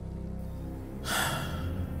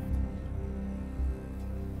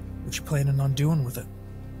 What you planning on doing with it?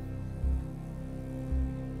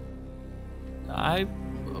 I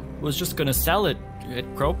was just gonna sell it at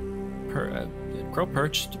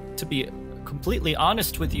Crowperch, to be completely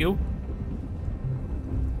honest with you.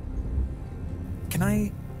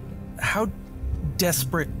 How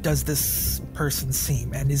desperate does this person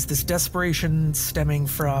seem? And is this desperation stemming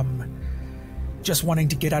from just wanting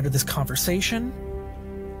to get out of this conversation?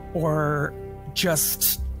 Or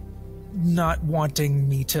just not wanting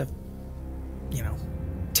me to, you know,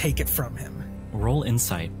 take it from him? Roll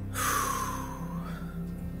insight.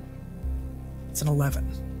 It's an 11.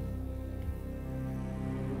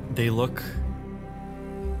 They look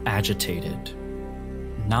agitated.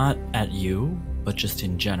 Not at you, but just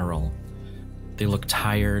in general. They look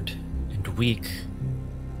tired and weak.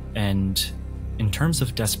 And in terms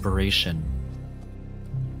of desperation,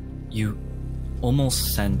 you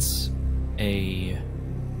almost sense a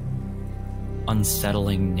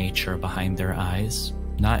unsettling nature behind their eyes.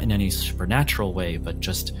 Not in any supernatural way, but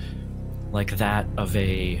just like that of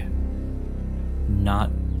a not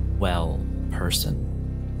well person.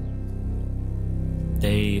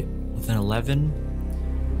 With an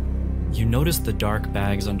 11, you notice the dark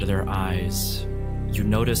bags under their eyes. You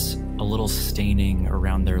notice a little staining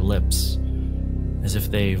around their lips, as if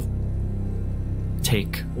they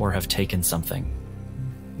take or have taken something.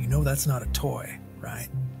 You know that's not a toy, right?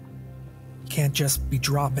 You can't just be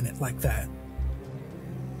dropping it like that.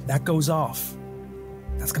 That goes off.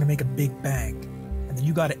 That's gonna make a big bang. And then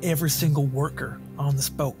you got every single worker on this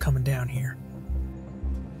boat coming down here.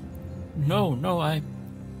 No, I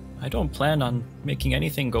don't plan on making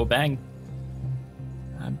anything go bang.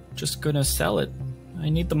 I'm just gonna sell it. I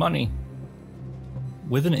need the money.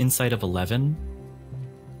 With an insight of 11,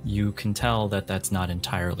 you can tell that that's not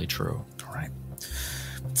entirely true. All right.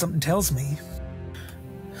 But something tells me...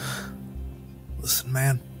 Listen,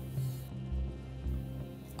 man.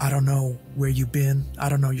 I don't know where you've been. I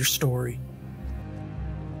don't know your story.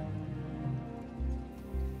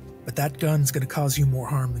 But that gun's gonna cause you more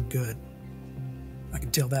harm than good. I can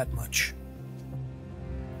tell that much.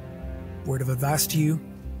 Word of advice to you,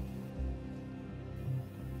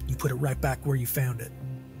 you put it right back where you found it.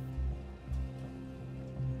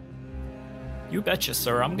 You betcha,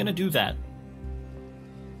 sir. I'm gonna do that.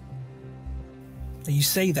 Now you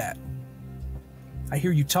say that. I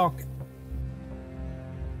hear you talking.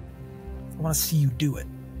 I want to see you do it.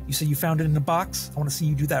 You say you found it in a box? I want to see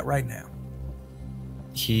you do that right now.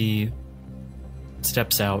 He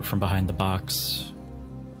steps out from behind the box,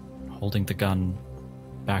 holding the gun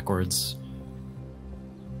backwards.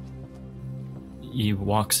 He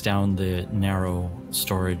walks down the narrow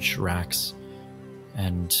storage racks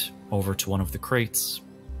and over to one of the crates,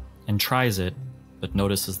 and tries it, but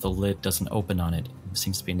notices the lid doesn't open on it. It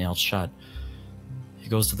seems to be nailed shut. He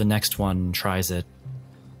goes to the next one and tries it,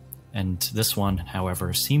 and this one,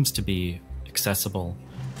 however, seems to be accessible,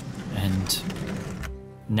 and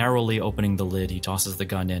narrowly opening the lid, he tosses the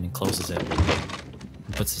gun in and closes it,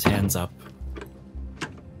 and puts his hands up.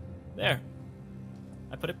 There.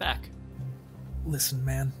 I put it back. Listen,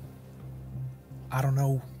 man. I don't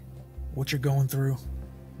know what you're going through.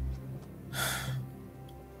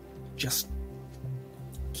 Just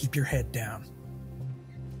keep your head down.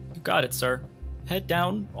 You got it, sir. Head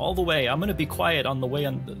down all the way. I'm gonna be quiet on the way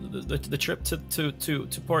on the trip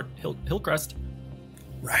to Port Hillcrest.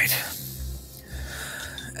 Right.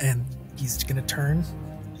 And he's gonna turn,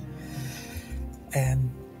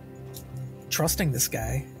 and trusting this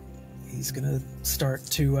guy, he's gonna start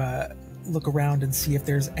to look around and see if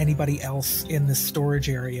there's anybody else in this storage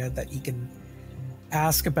area that he can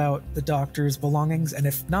ask about the doctor's belongings, and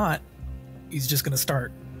if not, he's just gonna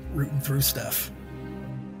start rooting through stuff.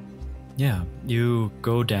 Yeah, you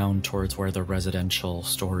go down towards where the residential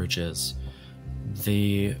storage is.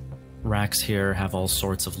 The racks here have all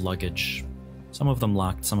sorts of luggage. Some of them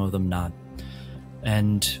locked, some of them not.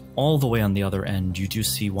 And all the way on the other end, you do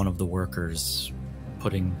see one of the workers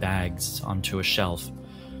putting bags onto a shelf.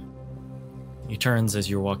 He turns as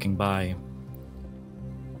you're walking by.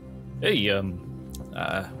 Hey,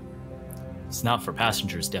 it's not for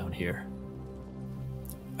passengers down here.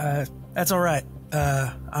 That's all right.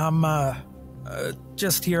 I'm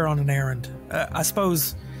just here on an errand. I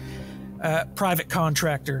suppose private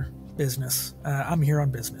contractor business. I'm here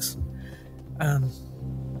on business.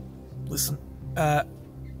 Listen,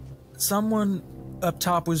 someone up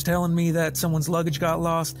top was telling me that someone's luggage got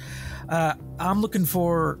lost. I'm looking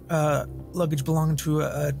for luggage belonging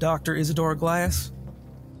to Dr. Isadora Glass.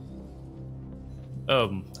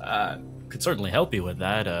 Could certainly help you with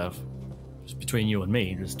that. Just between you and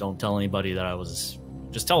me, just don't tell anybody that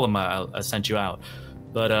just tell them I sent you out.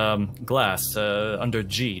 But, Glass, under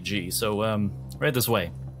G. So, right this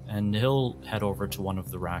way. And he'll head over to one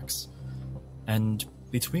of the racks. And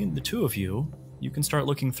between the two of you, you can start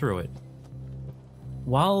looking through it.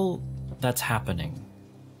 While that's happening,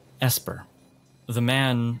 Esper, the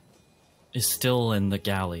man is still in the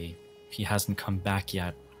galley. He hasn't come back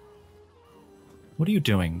yet. What are you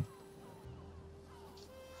doing?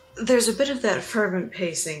 There's a bit of that fervent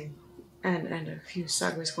pacing and a few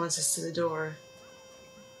sideways glances to the door.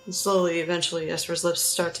 And slowly, eventually, Esper's lips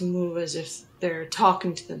start to move as if they're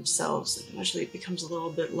talking to themselves. And eventually it becomes a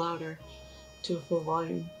little bit louder to a full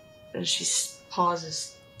volume. And she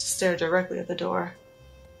pauses to stare directly at the door.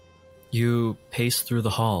 You pace through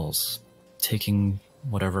the halls, taking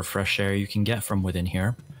whatever fresh air you can get from within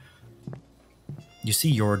here. You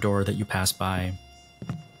see your door that you pass by,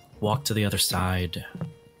 walk to the other side,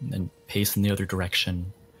 and pace in the other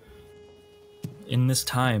direction. In this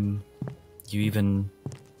time, you even,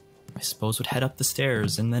 I suppose, would head up the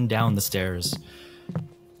stairs and then down the stairs.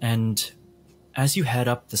 And as you head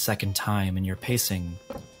up the second time and you're pacing,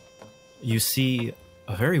 you see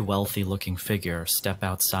a very wealthy-looking figure step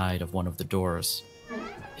outside of one of the doors.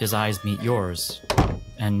 His eyes meet yours,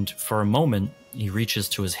 and for a moment, he reaches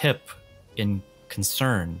to his hip in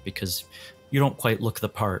concern because you don't quite look the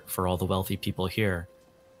part for all the wealthy people here.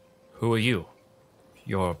 Who are you?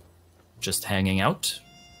 You're just hanging out?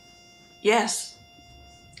 Yes,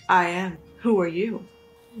 I am. Who are you?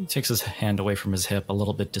 He takes his hand away from his hip, a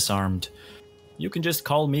little bit disarmed. You can just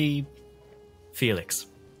call me Felix.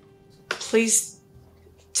 Pleased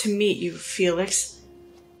to meet you, Felix.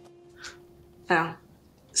 Now,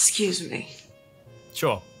 excuse me.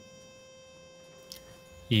 Sure.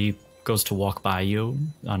 He goes to walk by you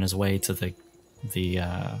on his way to the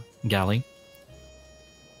galley.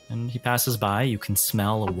 And he passes by. You can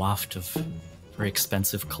smell a waft of very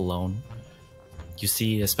expensive cologne. You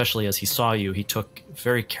see, especially as he saw you, he took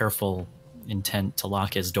very careful intent to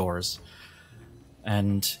lock his doors.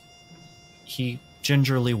 And he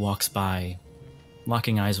gingerly walks by,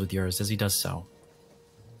 locking eyes with yours as he does so.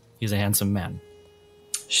 He's a handsome man.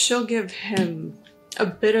 She'll give him a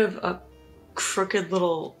bit of a crooked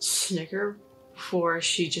little snicker before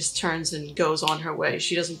she just turns and goes on her way.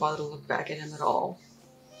 She doesn't bother to look back at him at all.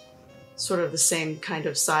 Sort of the same kind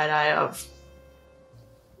of side eye of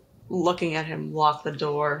looking at him lock the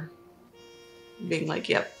door, being like,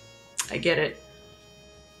 yep, I get it,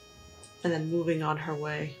 and then moving on her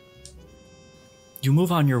way. You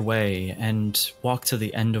move on your way and walk to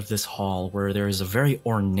the end of this hall where there is a very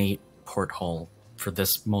ornate porthole for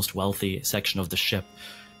this most wealthy section of the ship.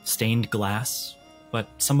 Stained glass, but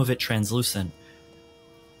some of it translucent.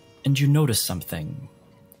 And you notice something.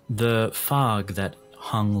 The fog that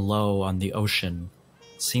hung low on the ocean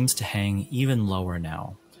seems to hang even lower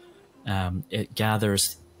now. It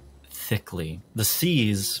gathers thickly. The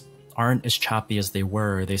seas aren't as choppy as they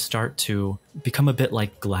were. They start to become a bit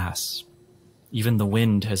like glass. Even the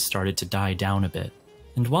wind has started to die down a bit.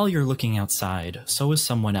 And while you're looking outside, so is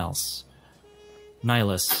someone else.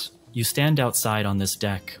 Nihilus, you stand outside on this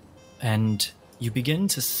deck, and you begin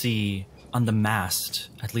to see on the mast,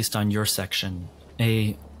 at least on your section,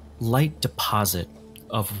 a light deposit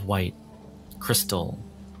of white crystal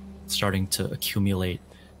starting to accumulate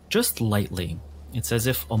just lightly. It's as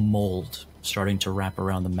if a mold starting to wrap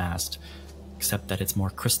around the mast, except that it's more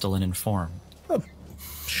crystalline in form.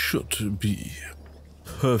 Should be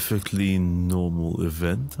perfectly normal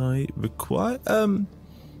event I require.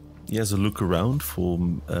 He has a look around for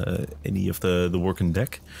any of the working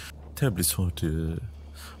deck. Terribly sorry to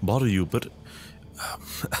bother you, but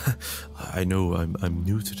I know I'm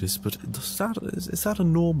new to this, but is that a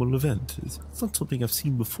normal event? It's not something I've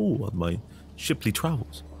seen before on my shiply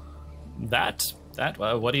travels. That?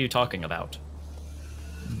 What are you talking about?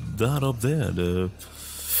 That up there, the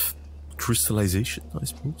crystallization, I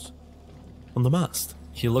suppose, on the mast.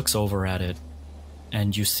 He looks over at it,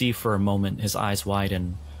 and you see for a moment his eyes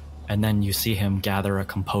widen, and then you see him gather a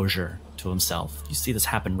composure to himself. You see this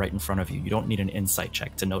happen right in front of you. You don't need an insight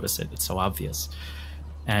check to notice it. It's so obvious.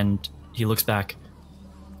 And he looks back.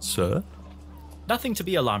 Sir? Nothing to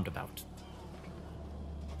be alarmed about.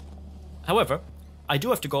 However, I do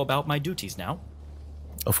have to go about my duties now.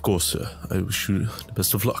 Of course, sir. I wish you the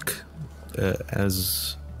best of luck.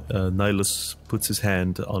 As Nihilus puts his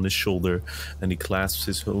hand on his shoulder and he clasps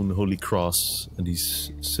his own holy cross and he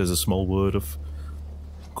says a small word of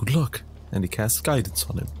good luck, and he casts guidance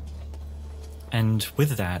on him. And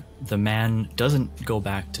with that, the man doesn't go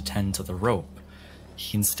back to tend to the rope.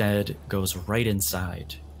 He instead goes right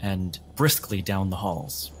inside and briskly down the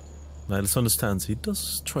halls. Nihilus understands he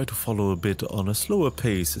does try to follow a bit on a slower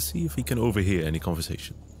pace to see if he can overhear any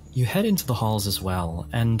conversation. You head into the halls as well,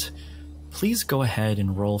 and please go ahead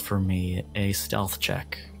and roll for me a stealth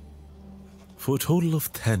check. For a total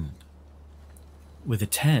of 10. With a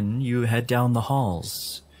 10, you head down the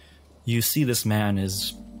halls. You see this man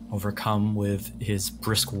is overcome with his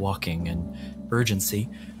brisk walking and urgency.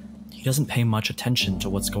 He doesn't pay much attention to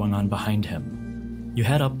what's going on behind him. You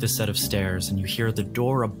head up this set of stairs and you hear the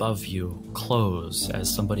door above you close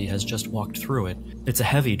as somebody has just walked through it. It's a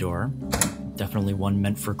heavy door, definitely one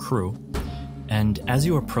meant for crew. And as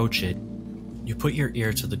you approach it, you put your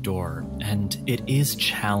ear to the door, and it is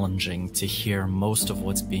challenging to hear most of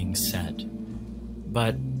what's being said.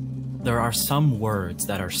 But there are some words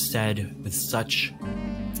that are said with such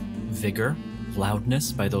vigor,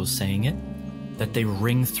 loudness by those saying it, that they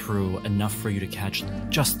ring through enough for you to catch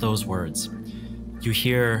just those words. You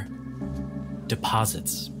hear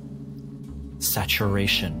deposits,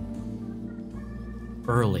 saturation,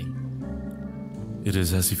 early. It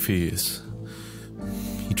is as he fears.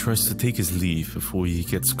 He tries to take his leave before he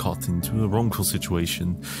gets caught into a wrongful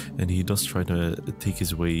situation, and he does try to take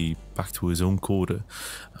his way back to his own quarter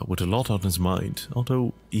with a lot on his mind,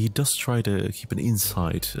 although he does try to keep an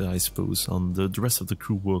insight, I suppose, on the rest of the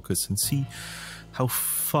crew workers and see how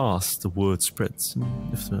fast the word spreads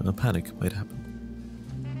and if a panic might happen.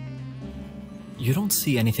 You don't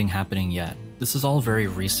see anything happening yet. This is all very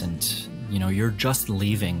recent. You know, you're just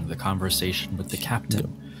leaving the conversation with the captain. Yep.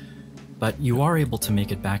 But you are able to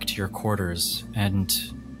make it back to your quarters, and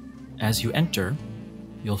as you enter,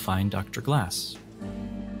 you'll find Dr. Glass.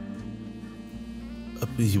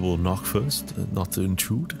 He will knock first, not to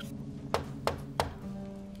intrude.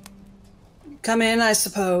 Come in, I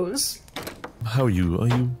suppose. How are you? Are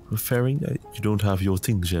you faring? You don't have your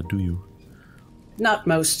things yet, do you? Not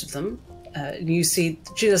most of them. You see,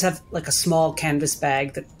 she does have like a small canvas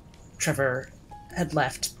bag that Trevor had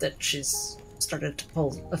left that she's started to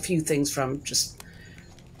pull a few things from,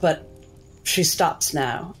 but she stops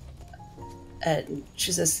now. And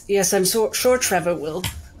she says, yes, I'm sure Trevor will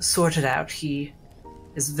sort it out. He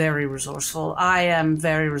is very resourceful. I am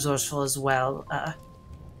very resourceful as well.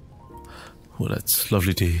 Well, that's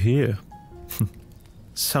lovely to hear.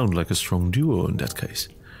 Sound like a strong duo in that case.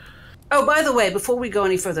 Oh, by the way, before we go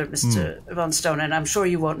any further, Mr. Von Stonen, I'm sure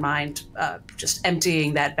you won't mind just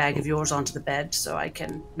emptying that bag of yours onto the bed so I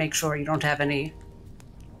can make sure you don't have any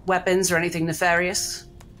weapons or anything nefarious.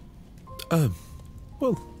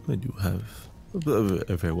 Well, I do have.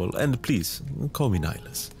 Very well. And please, call me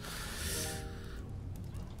Nihilus.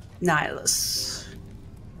 Nihilus.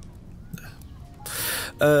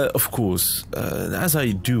 Of course. As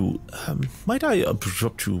I do, might I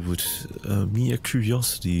interrupt you with mere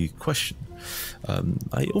curiosity question?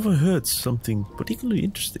 I overheard something particularly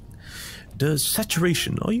interesting. The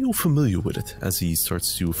saturation, are you familiar with it? As he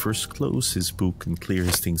starts to first close his book and clear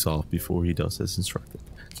his things off before he does as instructed,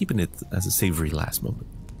 keeping it as a savory last moment.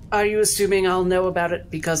 Are you assuming I'll know about it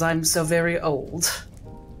because I'm so very old?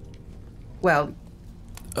 Well...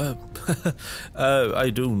 I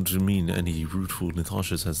don't mean any rueful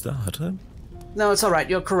Natasha's as that, huh? No, it's all right.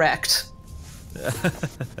 You're correct.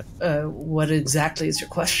 What exactly is your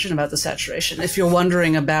question about the saturation? If you're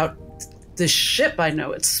wondering about the ship, I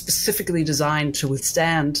know it's specifically designed to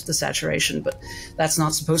withstand the saturation, but that's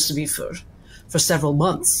not supposed to be for several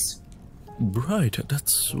months. Right,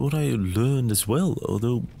 that's what I learned as well,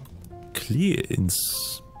 although clear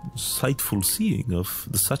insightful seeing of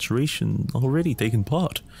the saturation already taken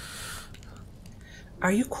part.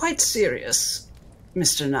 Are you quite serious,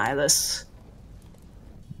 Mr. Nihilus?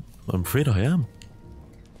 I'm afraid I am.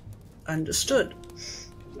 Understood.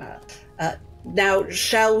 Now,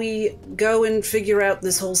 shall we go and figure out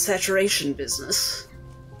this whole saturation business?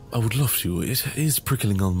 I would love to. It is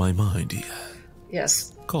prickling on my mind.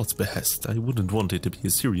 Yes. God's behest. I wouldn't want it to be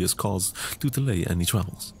a serious cause to delay any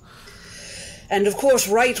travels. And of course,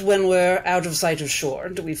 right when we're out of sight of shore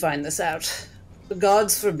do we find this out. The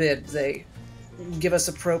gods forbid they give us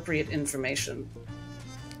appropriate information.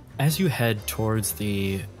 As you head towards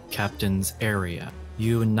the captain's area,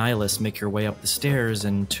 you and Nihilus make your way up the stairs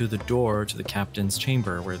and to the door to the captain's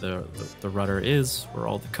chamber where the rudder is, where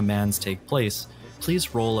all the commands take place.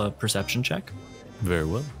 Please roll a perception check. Very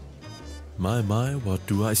well. My, what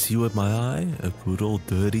do I see with my eye? A good old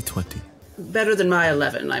dirty 20. Better than my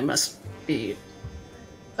 11, I must be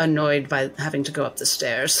annoyed by having to go up the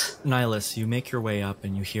stairs. Nihilus, you make your way up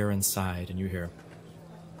and you hear inside and you hear,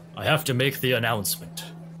 I have to make the announcement.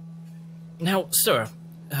 Now, sir,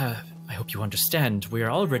 I hope you understand, we are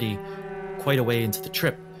already quite a way into the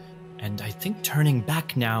trip, and I think turning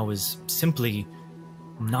back now is simply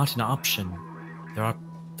not an option. There are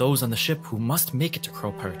those on the ship who must make it to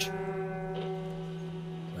Crow Perch.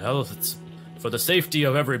 Well, it's for the safety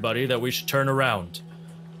of everybody that we should turn around.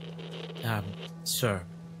 Sir,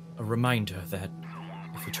 a reminder that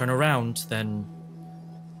if we turn around, then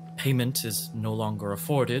payment is no longer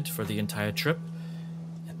afforded for the entire trip.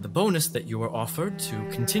 The bonus that you were offered to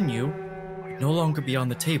continue would no longer be on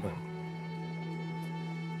the table.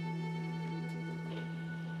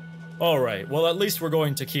 Alright, well at least we're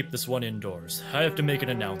going to keep this one indoors. I have to make an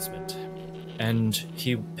announcement. And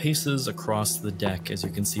he paces across the deck, as you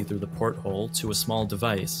can see through the porthole, to a small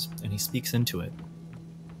device, and he speaks into it.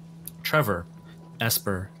 Trevor,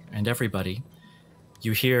 Esper, and everybody,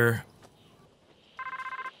 you hear...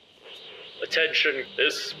 Attention,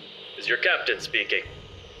 this is your captain speaking.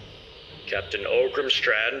 Captain Ogrim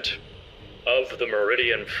Strand of the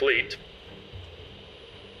Meridian Fleet.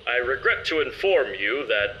 I regret to inform you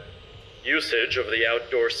that usage of the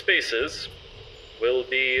outdoor spaces will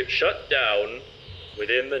be shut down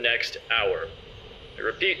within the next hour. I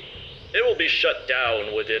repeat, it will be shut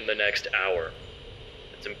down within the next hour.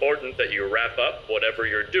 It's important that you wrap up whatever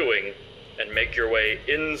you're doing and make your way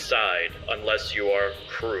inside unless you are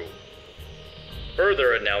crew.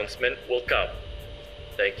 Further announcement will come.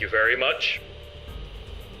 Thank you very much.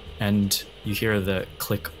 And you hear the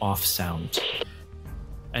click off sound.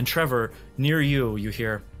 And Trevor, near you, you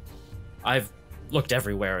hear, I've looked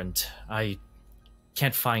everywhere and I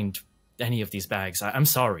can't find any of these bags. I'm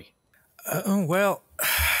sorry. Well,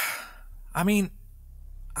 I mean,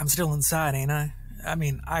 I'm still inside, ain't I? I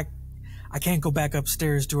mean, I can't go back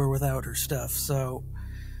upstairs to her without her stuff, so,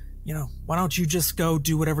 you know, why don't you just go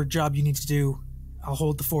do whatever job you need to do? I'll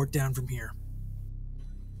hold the fort down from here.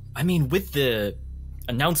 I mean, with the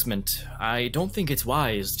announcement, I don't think it's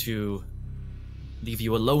wise to leave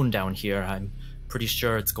you alone down here. I'm pretty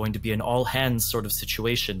sure it's going to be an all-hands sort of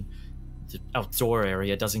situation. The outdoor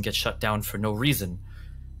area doesn't get shut down for no reason.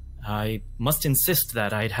 I must insist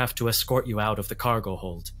that I'd have to escort you out of the cargo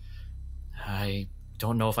hold. I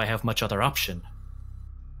don't know if I have much other option.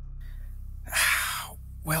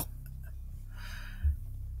 Well,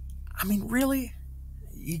 I mean, really?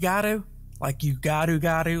 You gotta? Like, you gotta?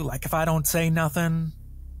 Like, if I don't say nothing,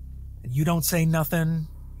 and you don't say nothing,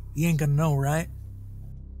 you ain't gonna know, right?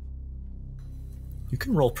 You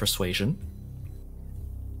can roll persuasion.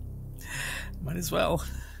 Might as well.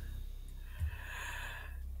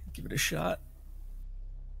 Give it a shot.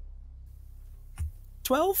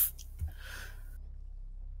 12?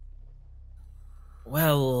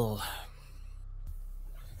 Well,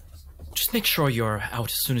 just make sure you're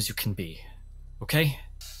out as soon as you can be, okay?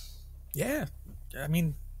 Yeah, I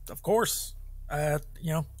mean, of course. I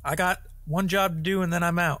got one job to do and then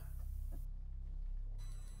I'm out.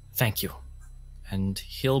 Thank you. And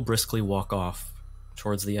he'll briskly walk off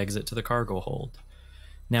towards the exit to the cargo hold.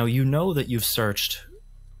 Now, you know that you've searched,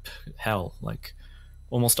 hell, like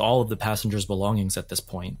almost all of the passengers' belongings at this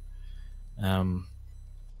point.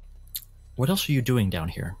 What else are you doing down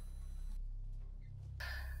here?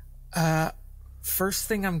 First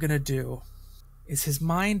thing I'm gonna do is his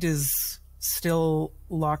mind is still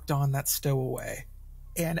locked on that stowaway.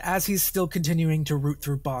 And as he's still continuing to root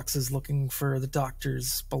through boxes looking for the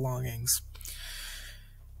doctor's belongings,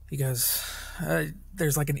 he goes,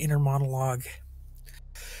 there's like an inner monologue.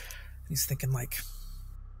 He's thinking like,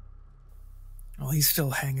 well, he's still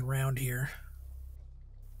hanging around here.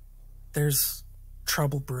 There's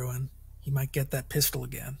trouble brewing. He might get that pistol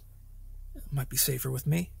again. It might be safer with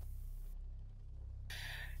me.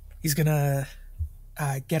 He's gonna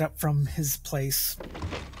get up from his place,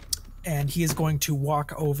 and he is going to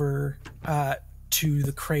walk over to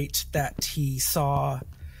the crate that he saw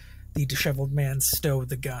the disheveled man stow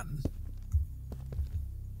the gun.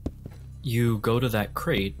 You go to that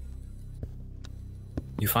crate.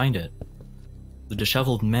 You find it. The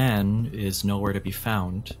disheveled man is nowhere to be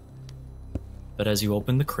found. But as you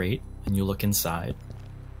open the crate and you look inside,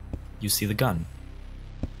 you see the gun.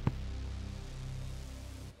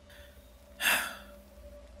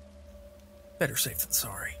 Better safe than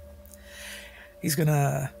sorry. He's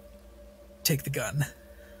gonna take the gun.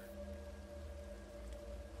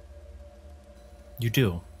 You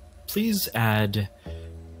do. Please add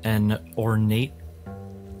an ornate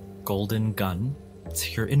golden gun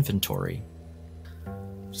to your inventory.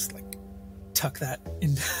 Just like tuck that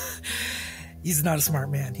in. He's not a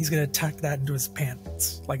smart man. He's gonna tuck that into his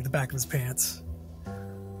pants, like the back of his pants.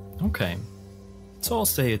 Okay. So I'll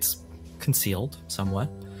say it's concealed somewhat.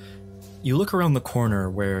 You look around the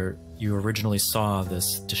corner where you originally saw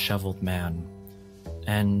this disheveled man,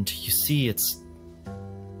 and you see it's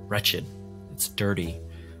wretched. It's dirty.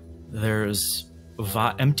 There's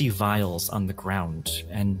empty vials on the ground,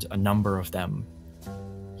 and a number of them.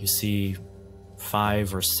 You see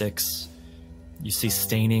 5 or 6. You see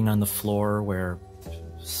staining on the floor where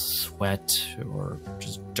sweat or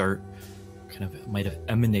just dirt kind of might have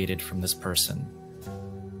emanated from this person.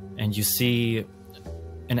 And you see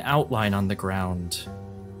an outline on the ground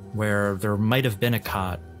where there might have been a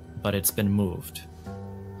cot, but it's been moved.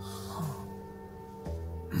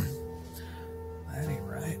 That ain't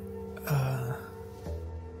right.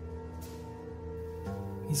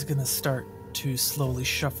 He's gonna start to slowly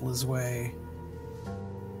shuffle his way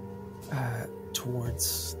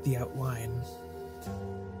towards the outline.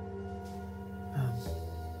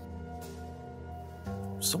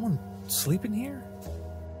 Someone sleeping here?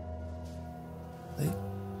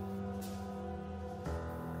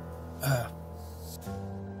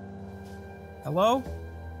 Hello?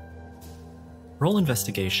 Roll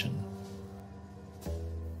investigation.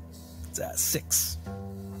 It's at 6.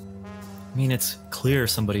 I mean, it's clear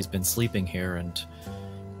somebody's been sleeping here, and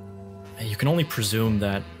you can only presume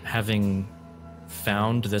that having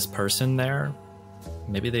found this person there,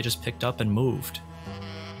 maybe they just picked up and moved,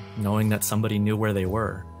 knowing that somebody knew where they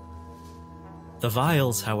were. The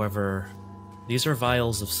vials, however, these are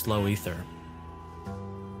vials of slow ether.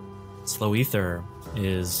 Slow ether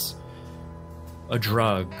is a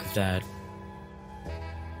drug that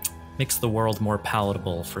makes the world more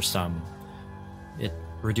palatable for some. It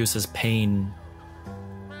reduces pain,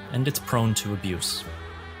 and it's prone to abuse.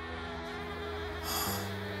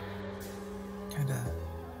 Kinda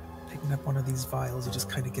picking up one of these vials, he just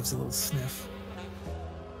kind of gives a little sniff.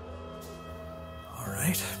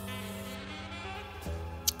 Alright.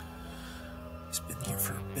 He's been here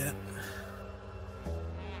for a bit.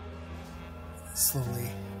 Slowly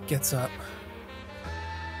gets up.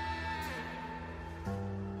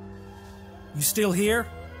 You still here?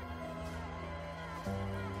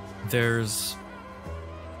 There's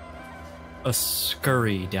a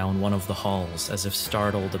scurry down one of the halls, as if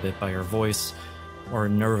startled a bit by her voice or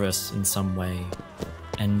nervous in some way.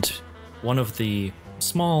 And one of the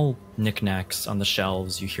small knickknacks on the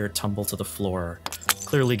shelves you hear tumble to the floor,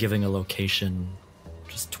 clearly giving a location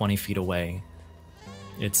just 20 feet away.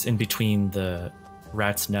 It's in between the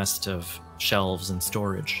rat's nest of shelves and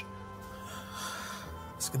storage.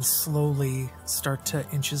 He's gonna slowly start to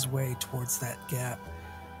inch his way towards that gap.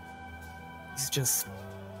 He's just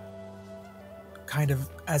kind of,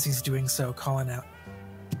 as he's doing so, calling out,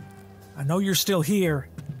 I know you're still here.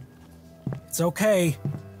 It's okay.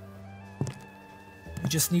 You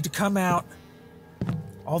just need to come out.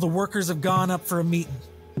 All the workers have gone up for a meeting.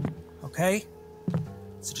 Okay?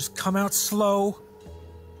 So just come out slow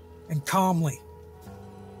and calmly.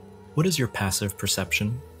 What is your passive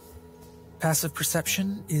perception? Passive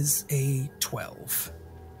perception is a 12.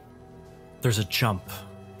 There's a jump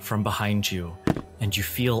from behind you, and you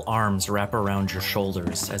feel arms wrap around your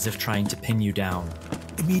shoulders as if trying to pin you down.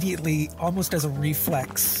 Immediately, almost as a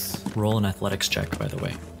reflex. Roll an athletics check, by the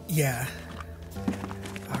way. Yeah.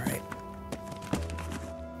 Alright.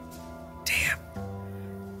 Damn.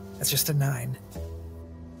 That's just a 9.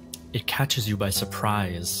 It catches you by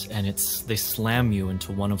surprise, and they slam you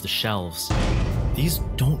into one of the shelves. These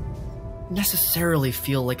don't necessarily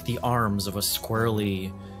feel like the arms of a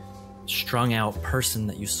squarely strung out person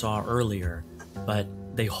that you saw earlier, but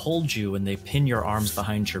they hold you and they pin your arms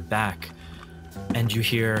behind your back, and you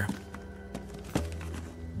hear,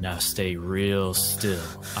 "Now stay real still.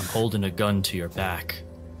 I'm holding a gun to your back.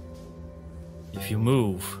 If you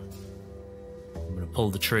move, I'm gonna pull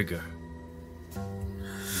the trigger.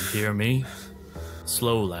 You hear me?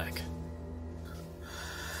 Slow like."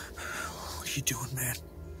 What are you doing, man?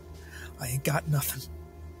 I ain't got nothing.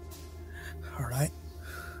 Alright?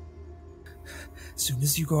 As soon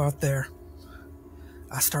as you go out there,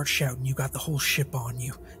 I start shouting, you got the whole ship on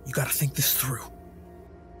you. You gotta think this through.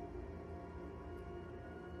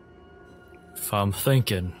 If I'm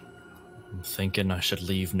thinking I should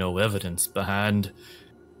leave no evidence behind,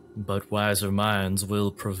 but wiser minds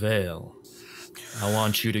will prevail. I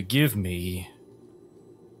want you to give me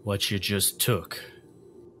what you just took.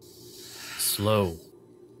 Slow.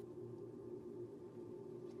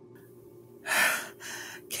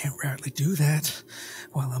 Can't rightly do that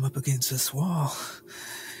while I'm up against this wall.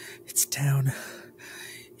 It's down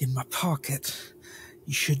in my pocket.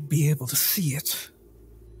 You should be able to see it.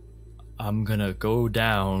 I'm gonna go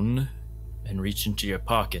down and reach into your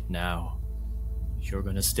pocket now. You're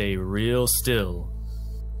gonna stay real still.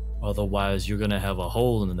 Otherwise, you're gonna have a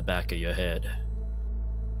hole in the back of your head.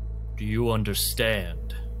 Do you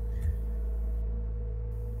understand?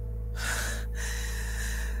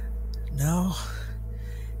 No,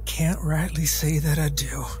 can't rightly say that I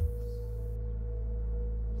do.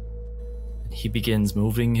 He begins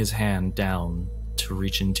moving his hand down to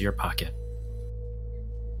reach into your pocket.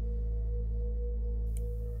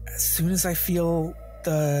 As soon as I feel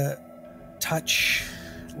the touch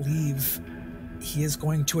leave, he is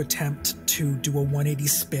going to attempt to do a 180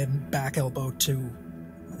 spin back elbow to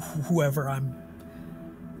whoever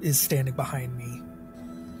is standing behind me.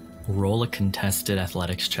 Roll a contested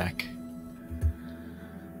athletics check.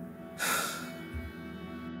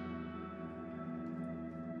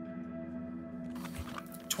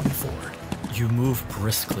 You move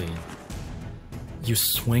briskly. You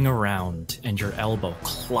swing around, and your elbow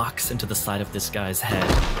clocks into the side of this guy's head.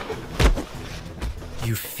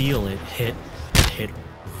 You feel it hit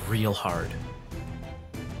real hard.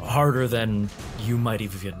 Harder than you might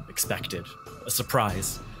have even expected. A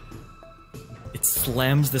surprise. It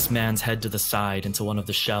slams this man's head to the side into one of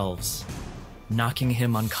the shelves, knocking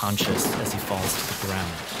him unconscious as he falls to the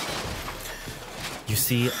ground. You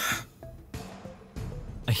see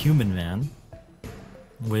a human man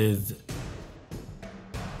with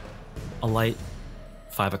a light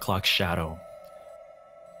 5 o'clock shadow.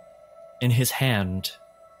 In his hand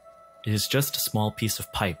is just a small piece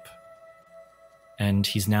of pipe, and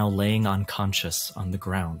he's now laying unconscious on the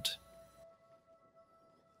ground.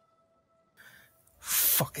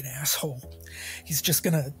 Fucking asshole. He's just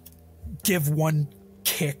gonna give one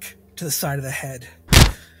kick to the side of the head.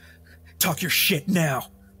 Talk your shit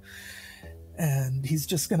now. And he's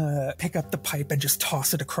just gonna pick up the pipe and just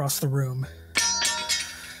toss it across the room.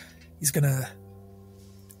 He's gonna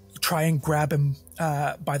try and grab him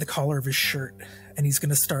by the collar of his shirt, and he's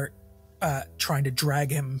gonna start trying to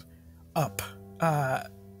drag him up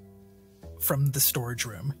from the storage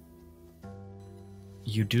room.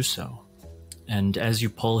 You do so. And as you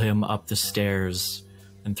pull him up the stairs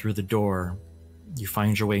and through the door, you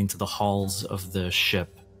find your way into the halls of the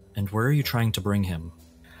ship. And where are you trying to bring him?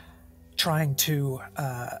 Trying to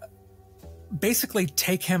basically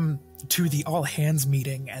take him to the all-hands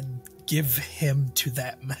meeting and give him to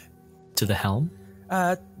them. To the helm?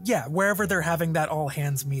 Yeah, wherever they're having that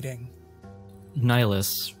all-hands meeting.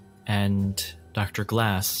 Nylus and Dr.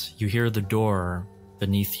 Glass, you hear the door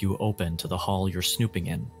beneath you open to the hall you're snooping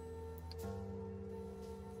in.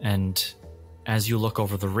 And as you look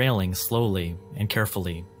over the railing slowly and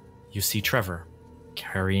carefully, you see Trevor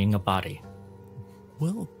carrying a body.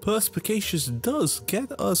 Well, perspicacious does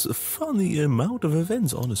get us a funny amount of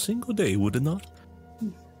events on a single day, would it not?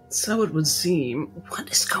 So it would seem. What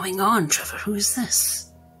is going on, Trevor? Who is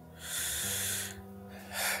this?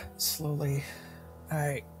 Slowly,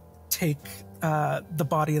 I take the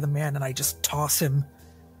body of the man and I just toss him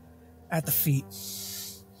at the feet.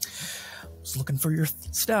 Was looking for your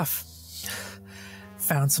stuff.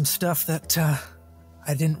 Found some stuff that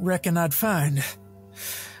I didn't reckon I'd find.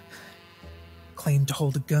 Claimed to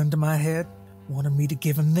hold a gun to my head. Wanted me to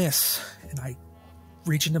give him this. And I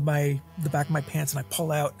reach into the back of my pants and I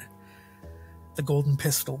pull out the golden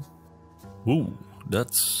pistol. Whoa,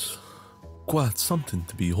 that's quite something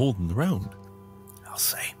to be holding around, I'll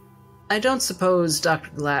say. I don't suppose Dr.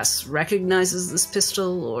 Glass recognizes this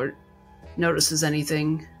pistol or notices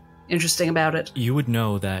anything interesting about it. You would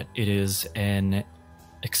know that it is an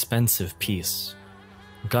expensive piece.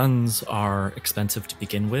 Guns are expensive to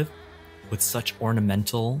begin with such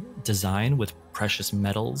ornamental design with precious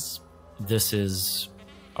metals. This is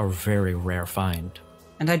a very rare find.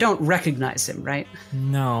 And I don't recognize him, right?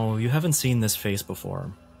 No, you haven't seen this face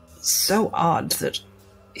before. So odd that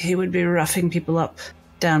he would be roughing people up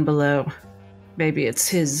down below. Maybe it's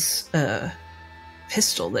his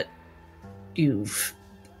pistol that you've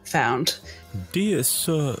found. Dear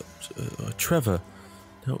Sir Trevor,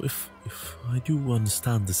 now if I do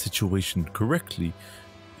understand the situation correctly,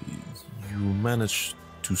 you managed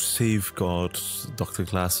to safeguard Dr.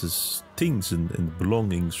 Glass's things and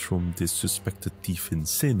belongings from this suspected thief in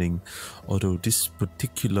sinning, although this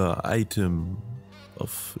particular item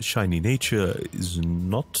of shiny nature is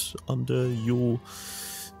not under your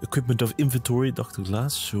equipment of inventory, Dr.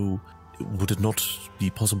 Glass, so would it not be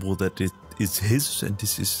possible that it is his and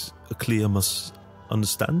this is a clear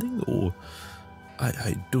misunderstanding, or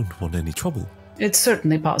I don't want any trouble? It's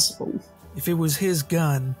certainly possible. If If it was his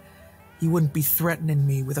gun, he wouldn't be threatening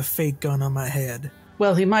me with a fake gun on my head.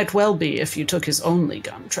 Well, he might well be if you took his only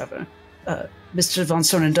gun, Trevor. Mr. Von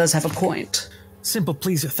Stonen does have a point. Simple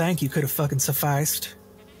please or thank you could have fucking sufficed.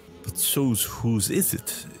 But so's whose is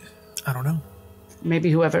it? I don't know. Maybe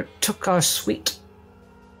whoever took our suite.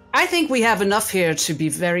 I think we have enough here to be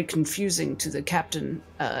very confusing to the captain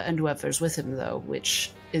and whoever's with him, though, which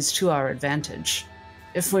is to our advantage.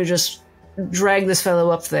 If we just drag this fellow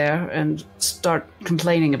up there and start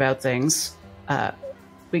complaining about things,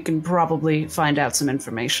 we can probably find out some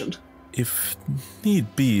information. If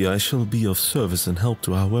need be, I shall be of service and help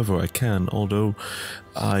to however I can, although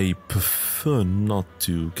I prefer not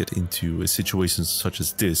to get into a situation such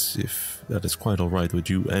as this, if that is quite alright with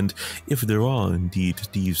you, and if there are indeed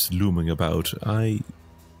thieves looming about, I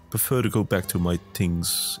prefer to go back to my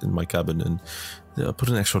things in my cabin and put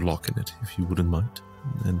an extra lock in it, if you wouldn't mind.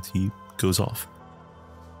 And he goes off.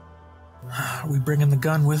 Are we bringing the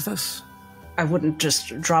gun with us? I wouldn't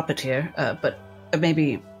just drop it here, but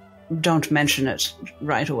maybe don't mention it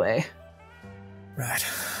right away. Right.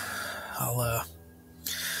 I'll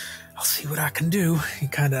see what I can do. He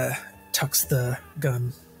kind of tucks the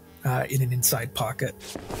gun in an inside pocket.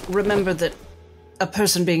 Remember that a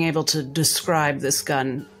person being able to describe this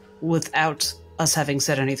gun without us having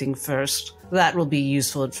said anything first, that will be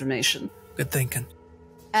useful information. Good thinking.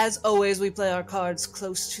 As always, we play our cards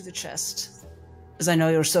close to the chest, as I know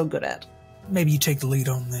you're so good at. Maybe you take the lead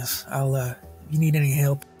on this. If you need any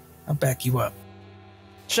help, I'll back you up.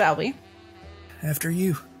 Shall we? After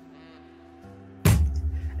you.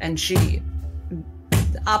 And she,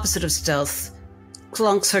 the opposite of stealth,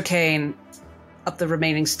 clunks her cane up the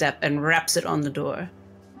remaining step and raps it on the door.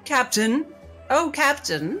 Captain! Oh,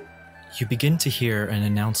 Captain! You begin to hear an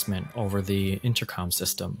announcement over the intercom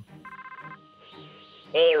system.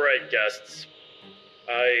 All right, guests.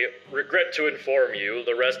 I regret to inform you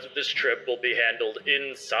the rest of this trip will be handled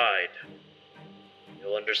inside.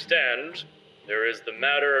 You'll understand, there is the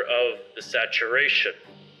matter of the saturation.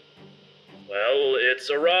 Well, it's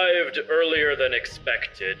arrived earlier than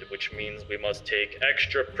expected, which means we must take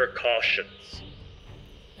extra precautions.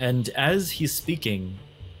 And as he's speaking,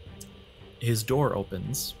 his door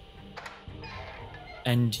opens,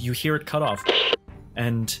 and you hear it cut off.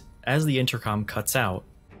 And as the intercom cuts out,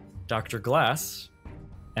 Dr. Glass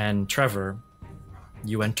and Trevor,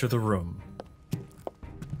 you enter the room.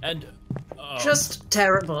 And Just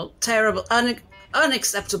terrible,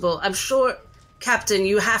 unacceptable. I'm sure, Captain,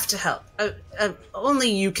 you have to help.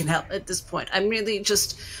 Only you can help at this point. I'm really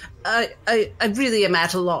just, I really am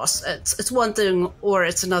at a loss. It's one thing or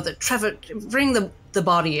it's another. Trevor, bring the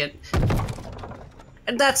body in.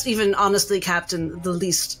 And that's even, honestly, Captain, the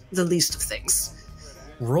least of things.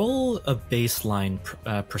 roll a baseline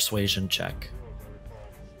persuasion check.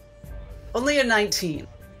 Only a 19.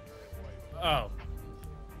 Oh.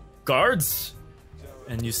 Guards?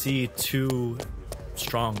 And you see two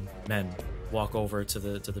strong men walk over to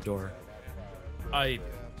the door.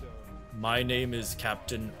 My name is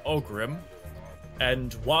Captain Ogrim,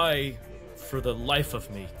 and why, for the life of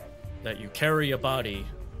me, that you carry a body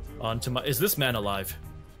onto my... Is this man alive?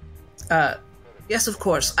 Yes, of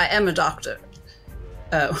course. I am a doctor.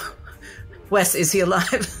 Wes, is he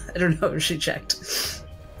alive? I don't know if she checked.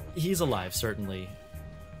 He's alive, certainly.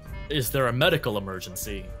 Is there a medical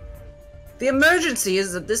emergency? The emergency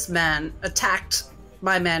is that this man attacked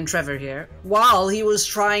my man Trevor here while he was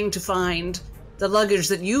trying to find the luggage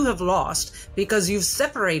that you have lost because you've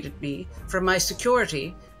separated me from my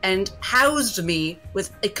security and housed me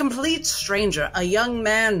with a complete stranger, a young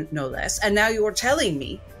man no less, and now you're telling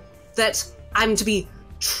me that I'm to be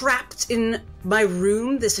trapped in my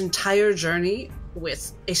room this entire journey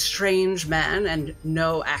with a strange man and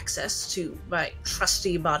no access to my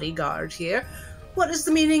trusty bodyguard here. What is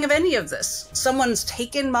the meaning of any of this? Someone's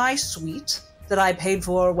taken my suite that I paid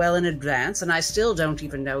for well in advance, and I still don't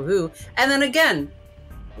even know who. And then again,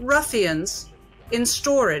 ruffians in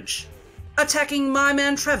storage attacking my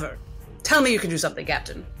man Trevor. Tell me you can do something,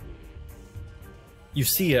 Captain. You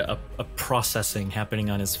see a processing happening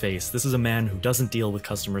on his face. This is a man who doesn't deal with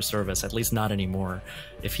customer service, at least not anymore,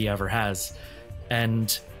 if he ever has.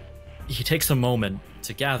 And he takes a moment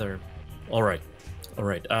to gather. All right.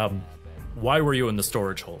 Why were you in the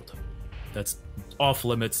storage hold? That's off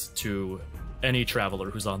limits to any traveler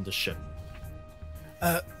who's on the ship.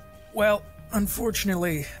 Well,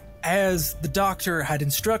 unfortunately, as the doctor had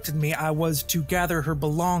instructed me, I was to gather her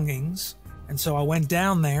belongings, and so I went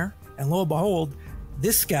down there, and lo and behold,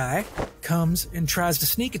 this guy comes and tries to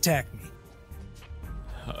sneak attack me.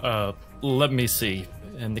 Let me see.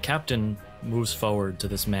 And the captain moves forward to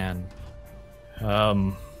this man.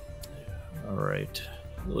 All right.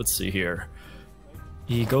 Let's see here.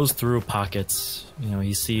 He goes through pockets. You know,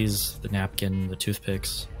 he sees the napkin, the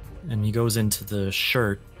toothpicks, and he goes into the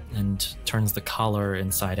shirt and turns the collar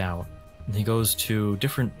inside out. And he goes to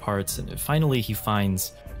different parts, and finally he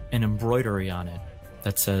finds an embroidery on it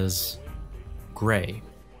that says Gray.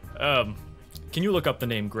 Can you look up the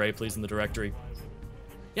name Gray, please, in the directory?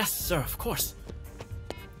 Yes, sir, of course.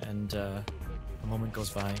 And a moment goes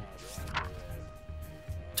by.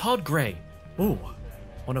 Todd Gray. Ooh,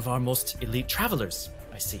 one of our most elite travelers,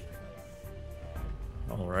 I see.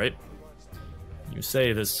 All right. You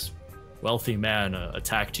say this wealthy man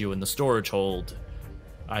attacked you in the storage hold.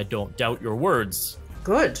 I don't doubt your words.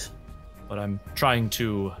 Good. But I'm trying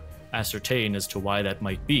to ascertain as to why that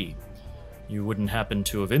might be. You wouldn't happen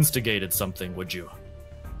to have instigated something, would you?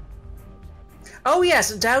 Oh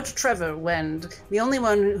yes, doubt Trevor, when the only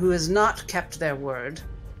one who has not kept their word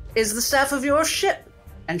is the staff of your ship.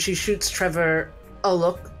 And she shoots Trevor a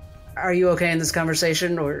look. Are you okay in this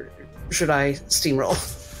conversation, or should I steamroll?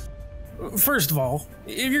 First of all,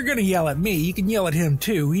 if you're gonna yell at me, you can yell at him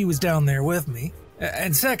too. He was down there with me.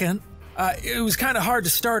 And second, it was kind of hard to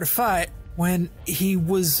start a fight when he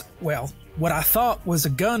was, well, what I thought was a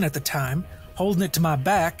gun at the time, holding it to my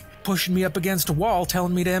back, pushing me up against a wall,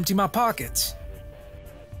 telling me to empty my pockets.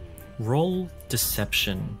 Roll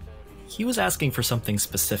deception. He was asking for something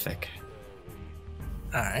specific.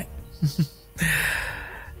 All right.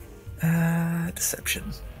 Deception.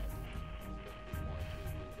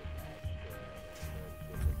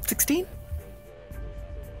 16?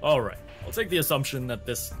 All right. I'll take the assumption that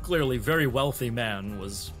this clearly very wealthy man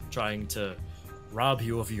was trying to rob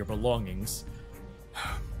you of your belongings.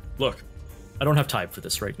 Look, I don't have time for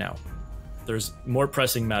this right now. There's more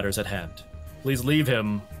pressing matters at hand. Please leave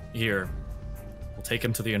him here. We'll take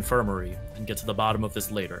him to the infirmary and get to the bottom of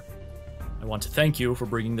this later. I want to thank you for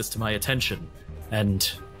bringing this to my attention,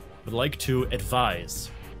 and would like to advise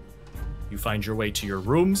you find your way to your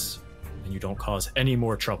rooms and you don't cause any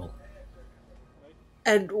more trouble.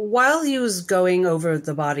 And while he was going over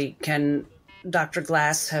the body, can Dr.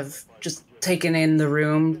 Glass have just taken in the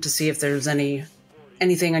room to see if there's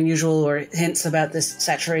anything unusual or hints about this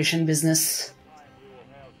saturation business?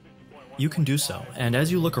 You can do so, and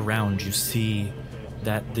as you look around, you see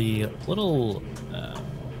that the little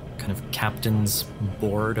kind of captain's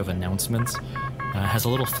board of announcements has a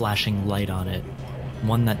little flashing light on it,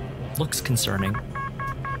 one that looks concerning.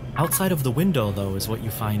 Outside of the window, though, is what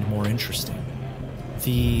you find more interesting.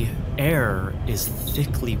 The air is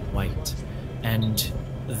thickly white, and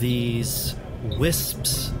these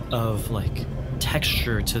wisps of,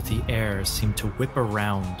 texture to the air seem to whip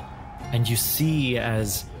around, and you see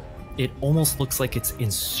as it almost looks like it's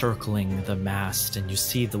encircling the mast, and you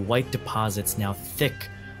see the white deposits now thick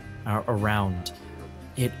around.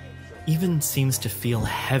 It even seems to feel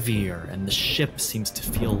heavier, and the ship seems to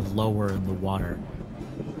feel lower in the water.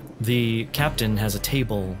 The captain has a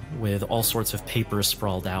table with all sorts of papers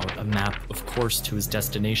sprawled out, a map, of course, to his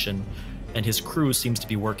destination, and his crew seems to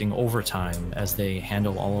be working overtime as they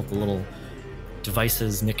handle all of the little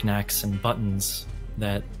devices, knickknacks, and buttons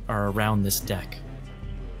that are around this deck.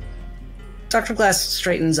 Dr. Glass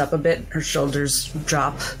straightens up a bit, her shoulders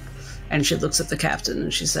drop, and she looks at the captain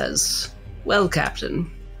and she says, "Well,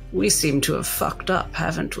 Captain, we seem to have fucked up,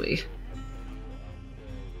 haven't we?"